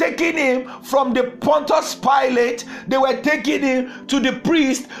they were taking him from the Pontius Pilate, they were taking him to the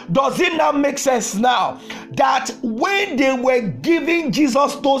priest. Does it not make sense now that when they were giving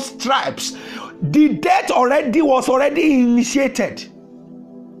Jesus those stripes, the death was already initiated?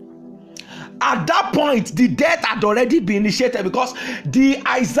 At that point, the death had already been initiated, because the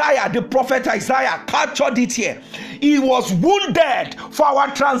prophet Isaiah captured it here. He was wounded for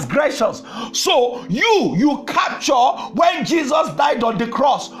our transgressions. So you capture when Jesus died on the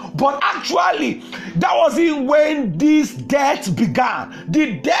cross, but actually that wasn't when this death began.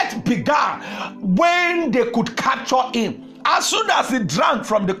 The death began when they could capture him. As soon as he drank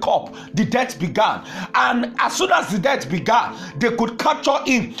from the cup, the death began. And as soon as the death began, they could capture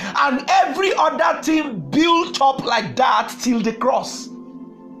him. And every other thing built up like that till the cross.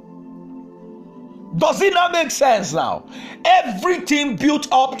 Does it not make sense now? Everything built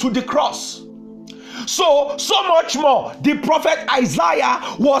up to the cross. So much more, the prophet Isaiah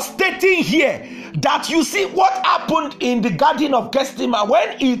was stating here that you see what happened in the Garden of Gethsemane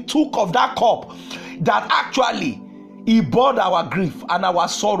when he took of that cup, that actually he bore our grief and our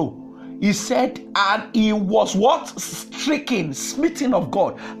sorrow. He said, and he was what? Stricken, smitten of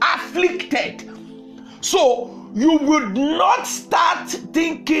God, afflicted. So you would not start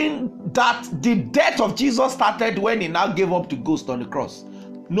thinking that the death of Jesus started when he now gave up the ghost on the cross.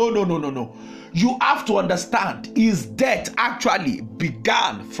 No. You have to understand his death actually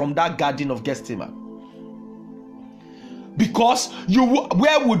began from that Garden of Gethsemane. Because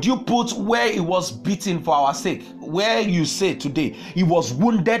where would you put where he was beaten for our sake? Where you say today, he was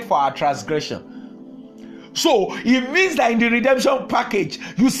wounded for our transgression. So it means that in the redemption package,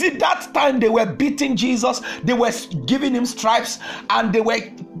 you see that time they were beating Jesus, they were giving him stripes, and they were,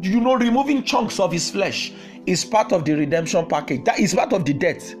 removing chunks of his flesh. It's part of the redemption package. That is part of the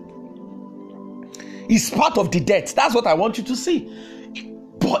death. It's part of the death. That's what I want you to see.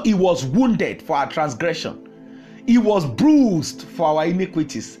 But he was wounded for our transgression. He was bruised for our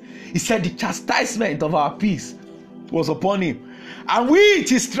iniquities. He said the chastisement of our peace was upon him. And with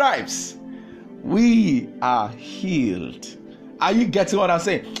his stripes, we are healed. Are you getting what I'm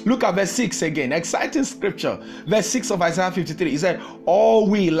saying? Look at verse 6 again. Exciting scripture. Verse 6 of Isaiah 53. He said, all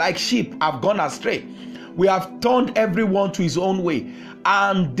we like sheep have gone astray. We have turned everyone to his own way.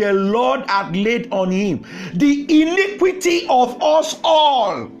 And the Lord hath laid on him the iniquity of us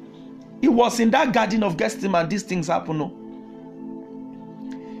all. It was in that Garden of Gethsemane these things happen. No?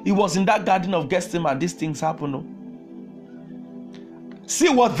 It was in that Garden of Gethsemane these things happen. No? See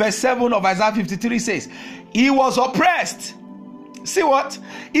what verse 7 of Isaiah 53 says. He was oppressed. See what?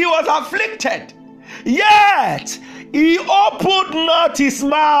 He was afflicted. Yet he opened not his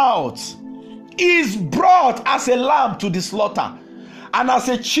mouth. He is brought as a lamb to the slaughter, and as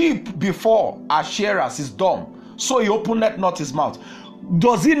a sheep before her shearers is dumb, so he opened not his mouth.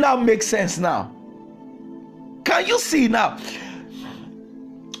 Does it now make sense now? Can you see now?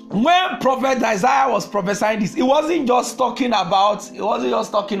 When prophet Isaiah was prophesying this, it wasn't just talking about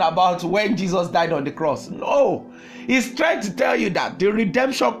when Jesus died on the cross. No, he's trying to tell you that the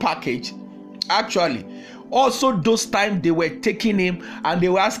redemption package, actually, also those times they were taking him and they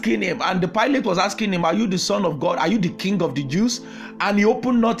were asking him, and the Pilate was asking him, are you the Son of God? Are you the King of the Jews? And he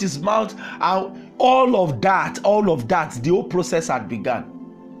opened not his mouth, and all of that, the whole process had begun.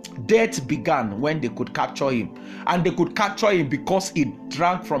 Death began when they could capture him, and they could capture him because he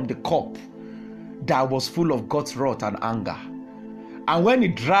drank from the cup that was full of God's wrath and anger. And when he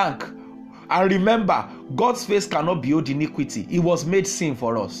drank, and remember, God's face cannot behold iniquity. He was made sin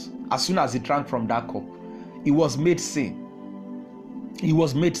for us. As soon as he drank from that cup, he was made sin. He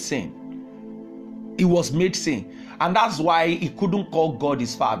was made sin. He was made sin. And that's why he couldn't call God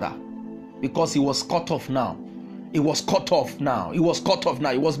his father, because he was cut off now. He was cut off now. He was cut off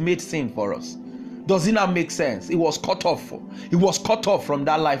now. He was made sin for us. Does it not make sense? He was cut off. He was cut off from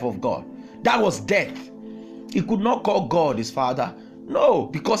that life of God. That was death. He could not call God his father. No,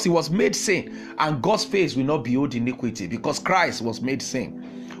 because he was made sin, and God's face will not behold iniquity, because Christ was made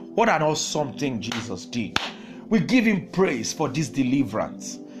sin. What an awesome thing Jesus did. We give him praise for this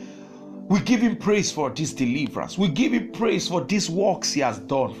deliverance. We give him praise for this deliverance. We give him praise for these works he has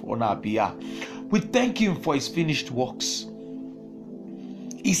done on our behalf. We thank him for his finished works.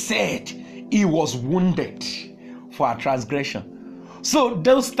 He said he was wounded for our transgression. So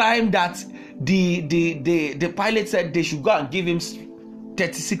those times that the Pilate said they should go and give him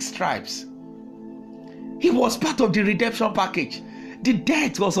 36 stripes, he was part of the redemption package. The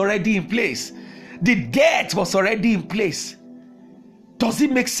death was already in place. The death was already in place. Does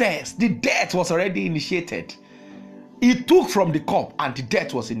it make sense? The death was already initiated. He took from the cup and the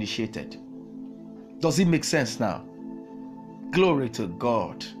death was initiated. Does it make sense now? Glory to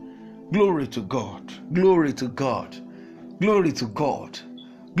God. Glory to God. Glory to God. Glory to God.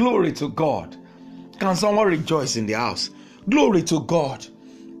 Glory to God. Can someone rejoice in the house? Glory to God.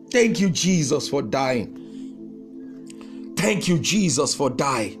 Thank you, Jesus, for dying. Thank you, Jesus, for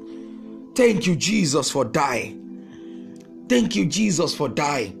dying. Thank you, Jesus, for dying. Thank you, Jesus, for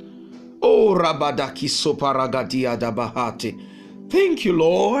dying. Oh, Rabadaki Soparagadia Dabahate. Thank you,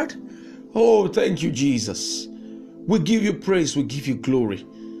 Lord. Oh, thank you, Jesus. We give you praise. We give you glory.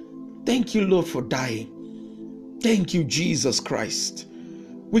 Thank you, Lord, for dying. Thank you, Jesus Christ.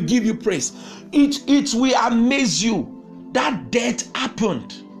 We give you praise. It will amaze you that death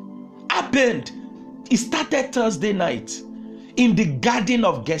happened. It started Thursday night in the Garden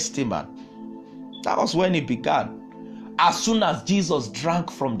of Gethsemane. That was when it began. As soon as Jesus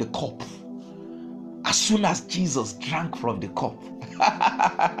drank from the cup. As soon as Jesus drank from the cup.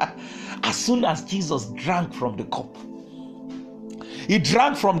 As soon as Jesus drank from the cup. He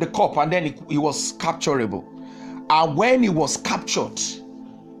drank from the cup and then he was capturable. And when he was captured,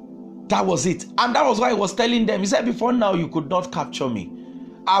 that was it. And that was why he was telling them, he said, before now you could not capture me.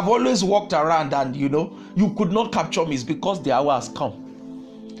 I've always walked around and you could not capture me. It's because the hour has come.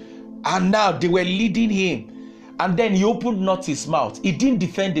 And now they were leading him. And then he opened not his mouth. He didn't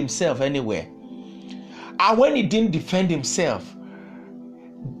defend himself anywhere. And when he didn't defend himself,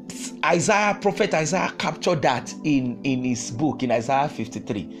 Prophet Isaiah captured that in his book, in Isaiah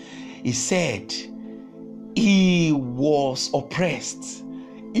 53. He said, he was oppressed.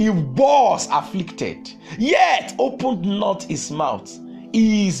 He was afflicted, yet opened not his mouth.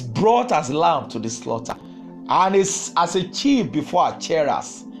 He is brought as lamb to the slaughter, and is as a chief before a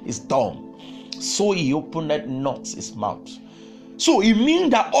shearers is dumb. So he opened not his mouth. So it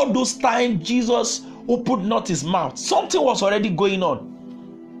means that all those times Jesus opened not his mouth, something was already going on.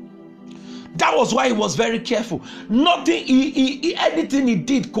 That was why he was very careful. Nothing, anything he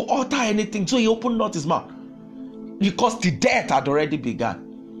did could alter anything. So he opened not his mouth because the death had already begun.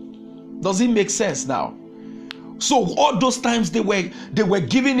 Does it make sense now? So all those times they were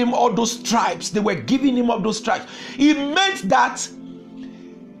giving him all those stripes. They were giving him all those stripes. It meant that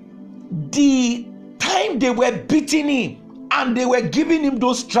the time they were beating him and they were giving him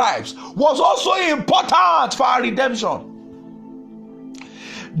those stripes was also important for our redemption.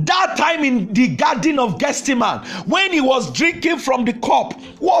 That time in the Garden of Gethsemane, when he was drinking from the cup,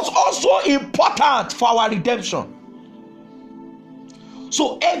 was also important for our redemption.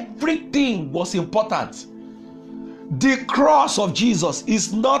 So everything was important. The cross of Jesus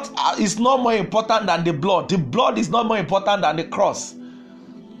is not more important than the blood. The blood is not more important than the cross.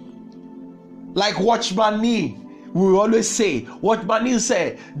 Like Watchman Nee, we always say, Watchman Nee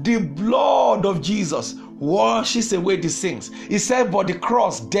said, the blood of Jesus washes away the sins. He said, but the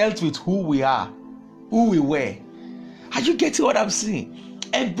cross dealt with who we are, who we were. Are you getting what I'm saying?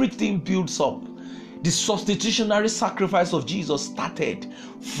 Everything builds up. The substitutionary sacrifice of Jesus started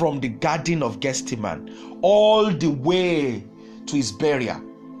from the Garden of Gethsemane all the way to his burial.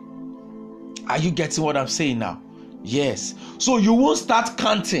 Are you getting what I'm saying now? Yes. So you won't start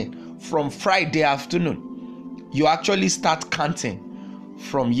counting from Friday afternoon. You actually start counting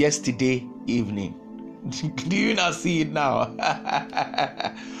from yesterday evening. Do you not see it now?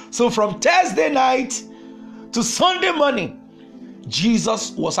 So from Thursday night to Sunday morning,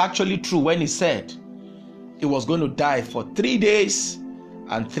 Jesus was actually true when he said he was going to die for 3 days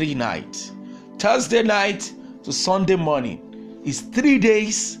and 3 nights. Thursday night to Sunday morning is 3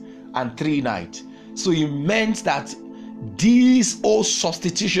 days and 3 nights. So it meant that this old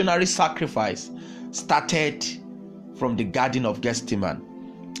substitutionary sacrifice started from the Garden of Gethsemane,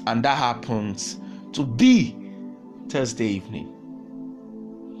 and that happens to be Thursday evening.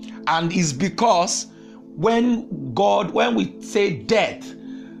 And it's because when we say death,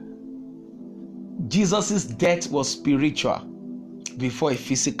 Jesus' death was spiritual before a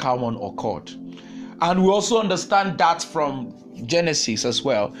physical one occurred. And we also understand that from Genesis as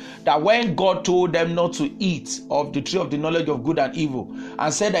well, that when God told them not to eat of the tree of the knowledge of good and evil,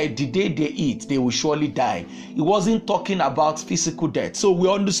 and said that the day they eat, they will surely die, he wasn't talking about physical death. So we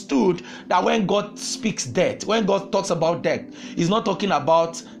understood that when God speaks death, when God talks about death, he's not talking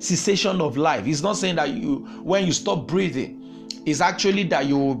about cessation of life. He's not saying that when you stop breathing, it's actually that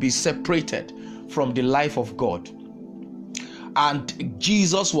you will be separated from the life of God. And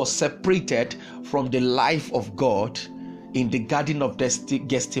Jesus was separated from the life of God in the Garden of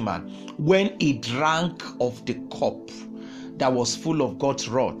Gethsemane when he drank of the cup that was full of God's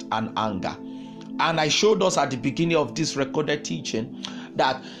wrath and anger. And I showed us at the beginning of this recorded teaching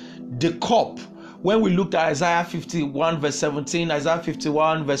that the cup, when we looked at Isaiah 51 verse 17, Isaiah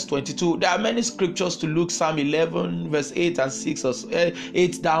 51 verse 22, there are many scriptures to look, Psalm 11 verse 8 and 6 or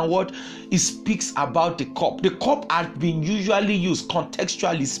 8 downward. It speaks about the cup. The cup had been usually used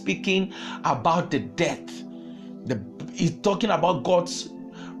contextually speaking about the death. It's talking about God's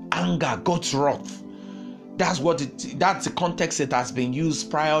anger, God's wrath. That's the context it has been used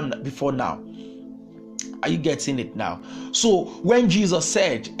before now. Are you getting it now? So when Jesus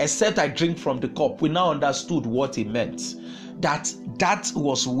said, except I drink from the cup, we now understood what he meant. That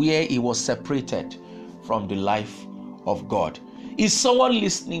was where he was separated from the life of God. Is someone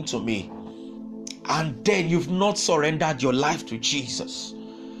listening to me and then you've not surrendered your life to Jesus?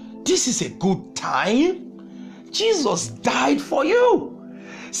 This is a good time. Jesus died for you.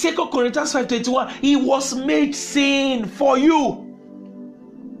 2 Corinthians 5:21, he was made sin for you.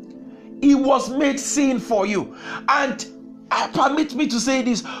 He was made sin for you. And permit me to say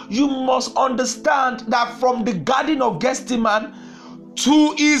this, you must understand that from the Garden of Gethsemane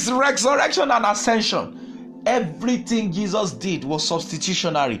to his resurrection and ascension, everything Jesus did was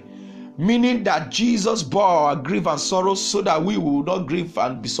substitutionary. Meaning that Jesus bore our grief and sorrow so that we will not grieve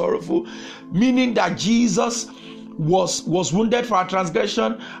and be sorrowful. Meaning that Jesus was wounded for our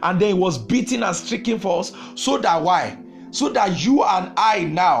transgression, and then he was beaten and stricken for us, so that why? So that you and I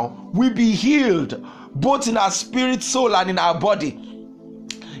now will be healed, both in our spirit, soul, and in our body.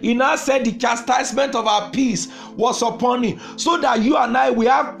 He now said the chastisement of our peace was upon him, so that you and I will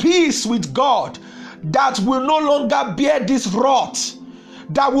have peace with God, that will no longer bear this wrath,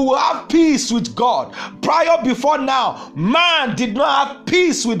 that we will have peace with God. Before now, man did not have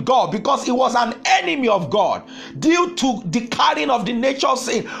peace with God because he was an enemy of God due to the carrying of the nature of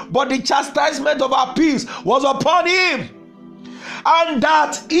sin. But the chastisement of our peace was upon him, and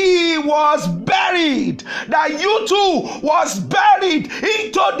that he was buried, that you too was buried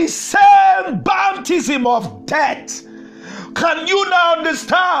into the same baptism of death. Can you now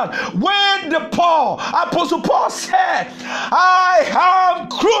understand when the Apostle Paul said, I am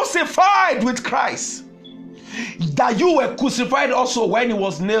crucified with Christ? That you were crucified also when he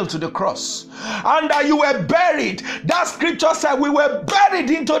was nailed to the cross, and that you were buried. That scripture said we were buried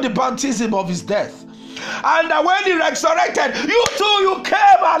into the baptism of his death, and that when he resurrected, you too, you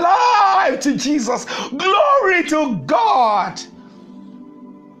came alive to Jesus. Glory to God.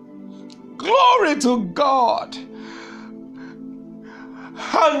 Glory to God.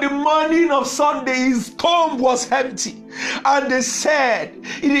 And the morning of Sunday, his tomb was empty. And he said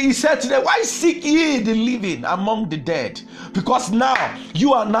to them, why seek ye the living among the dead? Because now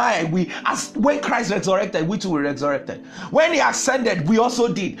you and I, when Christ resurrected, we too were resurrected. When he ascended, we also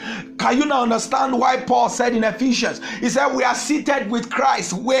did. Can you now understand why Paul said in Ephesians, he said we are seated with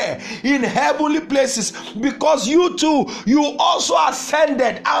Christ where? In heavenly places, because you too, you also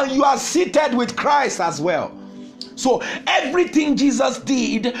ascended and you are seated with Christ as well. So everything Jesus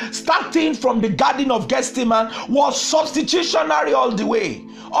did, starting from the Garden of Gethsemane, was substitutionary all the way.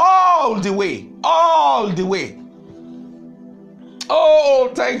 All the way. All the way. Oh,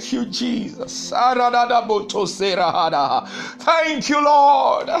 thank you, Jesus. Thank you,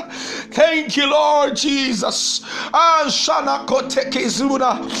 Lord. Thank you, Lord Jesus.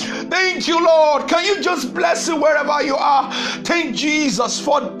 Thank you, Lord. Can you just bless him wherever you are? Thank Jesus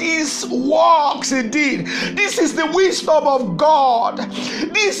for these works he did. This is the wisdom of God.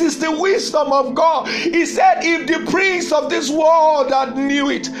 This is the wisdom of God. He said, if the prince of this world had knew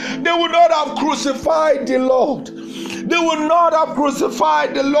it, they would not have crucified the Lord. They would not have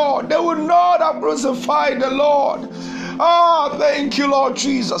crucified the Lord. They would not have crucified the Lord. Ah, thank you, Lord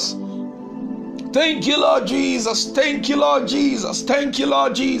Jesus. Thank you, Lord Jesus. Thank you, Lord Jesus. Thank you,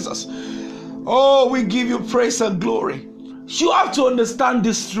 Lord Jesus. Oh, we give you praise and glory. You have to understand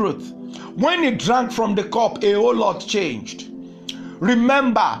this truth. When he drank from the cup, a whole lot changed.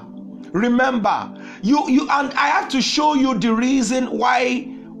 Remember, you and I have to show you the reason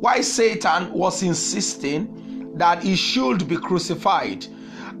why Satan was insisting that he should be crucified,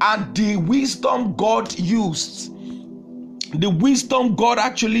 and the wisdom God used, the wisdom God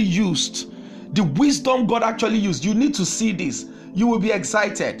actually used, you need to see this. You will be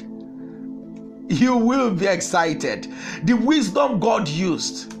excited. You will be excited. The wisdom God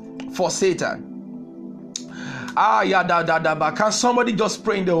used for Satan. Can somebody just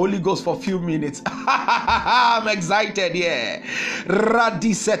pray in the Holy Ghost for a few minutes? I'm excited, yeah.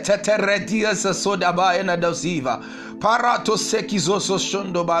 Parato sekizoso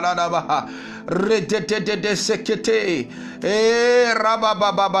shondo baladabaha rededede sekete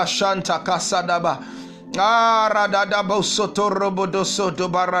rabababa shanta kasadaba radadabo soto robodoso do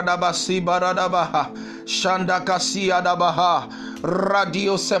baradaba si baradabaha shanda kasiadabaha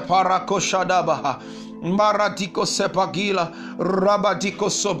radio separako shadabaha maratiko sepagila rabadiko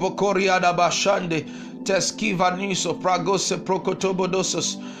sobokoriada bashande teskivaniso pragose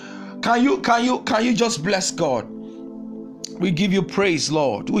prokotobodosos. Can you just bless God? We give you praise,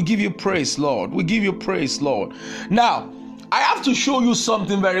 Lord. We give you praise, Lord. We give you praise, Lord. Now, I have to show you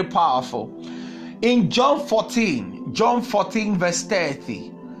something very powerful. In John 14 verse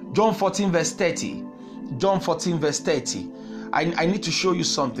 30. I need to show you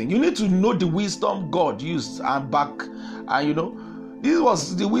something. You need to know the wisdom God used this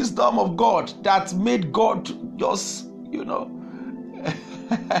was the wisdom of God that made God just,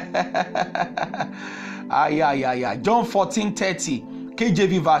 John 14:30,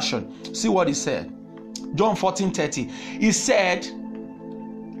 KJV version. See what he said. John 14:30. He said,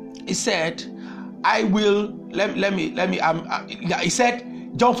 I will, he said,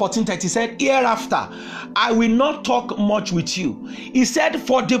 John 14:30 said, hereafter, I will not talk much with you. He said,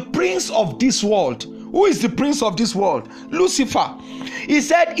 for the prince of this world. Who is the prince of this world? Lucifer. He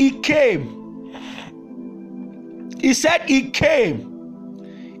said he came. He said he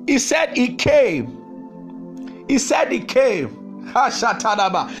came. He said he came. He said he came.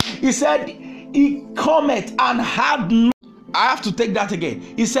 He said he cometh and had no. I have to take that again.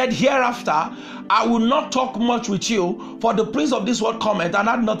 He said, hereafter, I will not talk much with you, for the prince of this world cometh and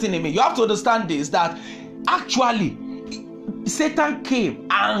had nothing in me. You have to understand this, that actually, Satan came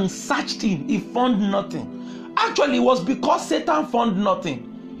and searched him. He found nothing. Actually, it was because Satan found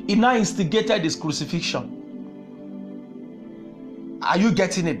nothing, he now instigated his crucifixion. Are you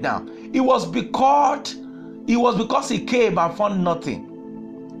getting it now? It was because he came and found nothing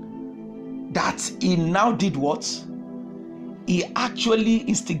that he now did what? He actually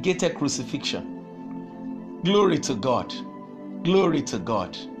instigated crucifixion. Glory to God. Glory to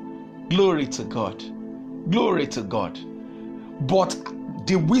God. Glory to God. Glory to God. But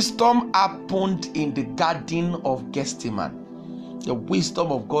the wisdom happened in the Garden of Gethsemane. The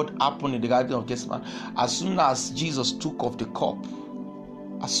wisdom of God happened in the Garden of Gethsemane. As soon as Jesus took of the cup,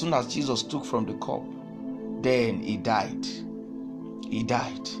 as soon as Jesus took from the cup, then he died. He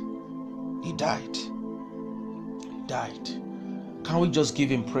died. He died. He died. Can we just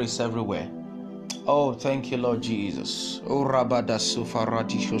give him praise everywhere? Oh, thank you, Lord Jesus. Oh, Rabada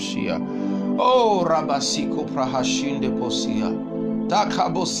Sufarati Shoshia. Oh, Rabasiko Prahashinde Posia.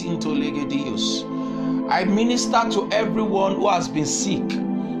 Takabosinto Legedius. I minister to everyone who has been sick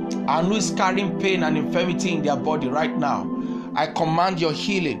and who is carrying pain and infirmity in their body right now. I command your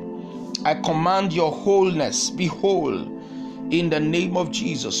healing. I command your wholeness. Be whole in the name of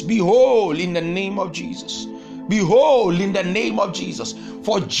Jesus. Be whole in the name of Jesus. Be whole in the name of Jesus.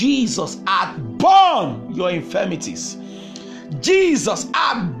 For Jesus hath borne your infirmities. Jesus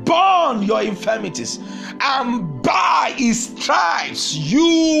hath borne your infirmities. And by his stripes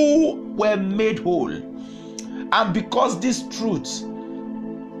you were made whole. And because this truth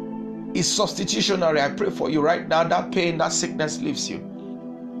is substitutionary, I pray for you right now. That pain, that sickness leaves you.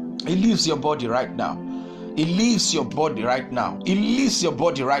 It leaves your body right now. It leaves your body right now. It leaves your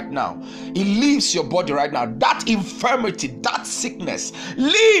body right now. It leaves your body right now. That infirmity, that sickness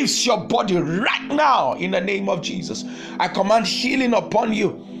leaves your body right now in the name of Jesus. I command healing upon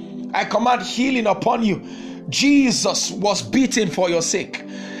you. I command healing upon you. Jesus was beaten for your sake.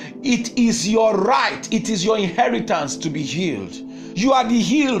 It is your right. It is your inheritance to be healed. You are the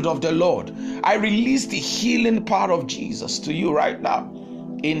healed of the Lord. I release the healing power of Jesus to you right now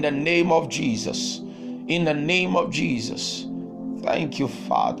in the name of Jesus. In the name of Jesus. Thank you,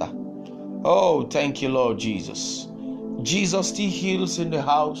 Father. Oh, thank you, Lord Jesus. Jesus still heals in the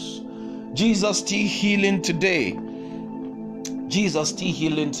house. Jesus still healing today. Jesus still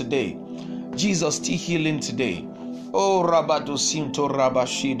healing today. Jesus still healing today. Oh, Rabado Sinto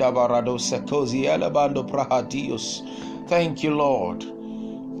Rabashida Barado Sekozi Alabando Prahadios. Thank you, Lord.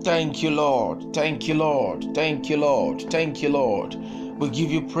 Thank you, Lord. Thank you, Lord. Thank you, Lord. Thank you, Lord. We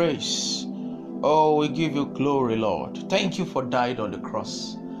give you praise. Oh, we give you glory, Lord. Thank you for dying on the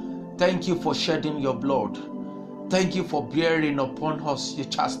cross. Thank you for shedding your blood. Thank you for bearing upon us the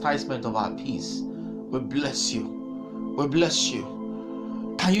chastisement of our peace. We bless you. We bless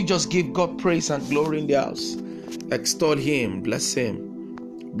you. Can you just give God praise and glory in the house? Extol him. Bless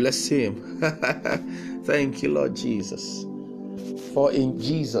him. Bless him. Thank you, Lord Jesus. For in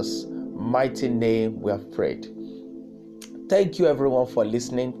Jesus' mighty name we have prayed. Thank you, everyone, for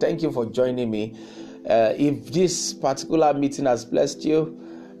listening. Thank you for joining me. If this particular meeting has blessed you,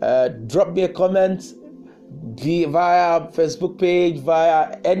 drop me a comment via Facebook page,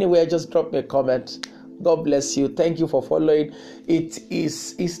 via anywhere. Just drop me a comment. God bless you. Thank you for following. It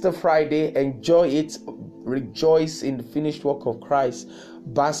is Easter Friday. Enjoy it. Rejoice in the finished work of Christ.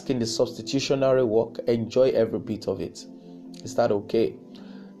 Bask in the substitutionary work. Enjoy every bit of it. Is that okay?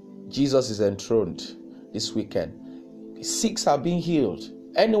 Jesus is enthroned this weekend. Sick are being healed.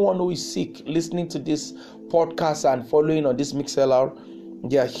 Anyone who is sick listening to this podcast and following on this MixLR,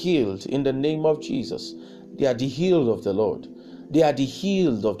 they are healed in the name of Jesus. They are the healed of the Lord. They are the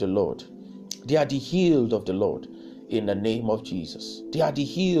healed of the Lord. They are the healed of the Lord in the name of Jesus. They are the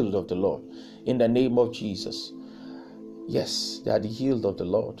healed of the Lord in the name of Jesus. Yes, they are the healed of the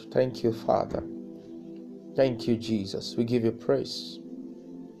Lord. Thank you, Father. Thank you, Jesus. We give you praise.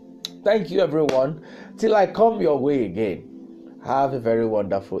 Thank you, everyone. Till I come your way again, have a very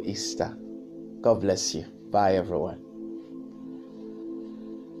wonderful Easter. God bless you. Bye, everyone.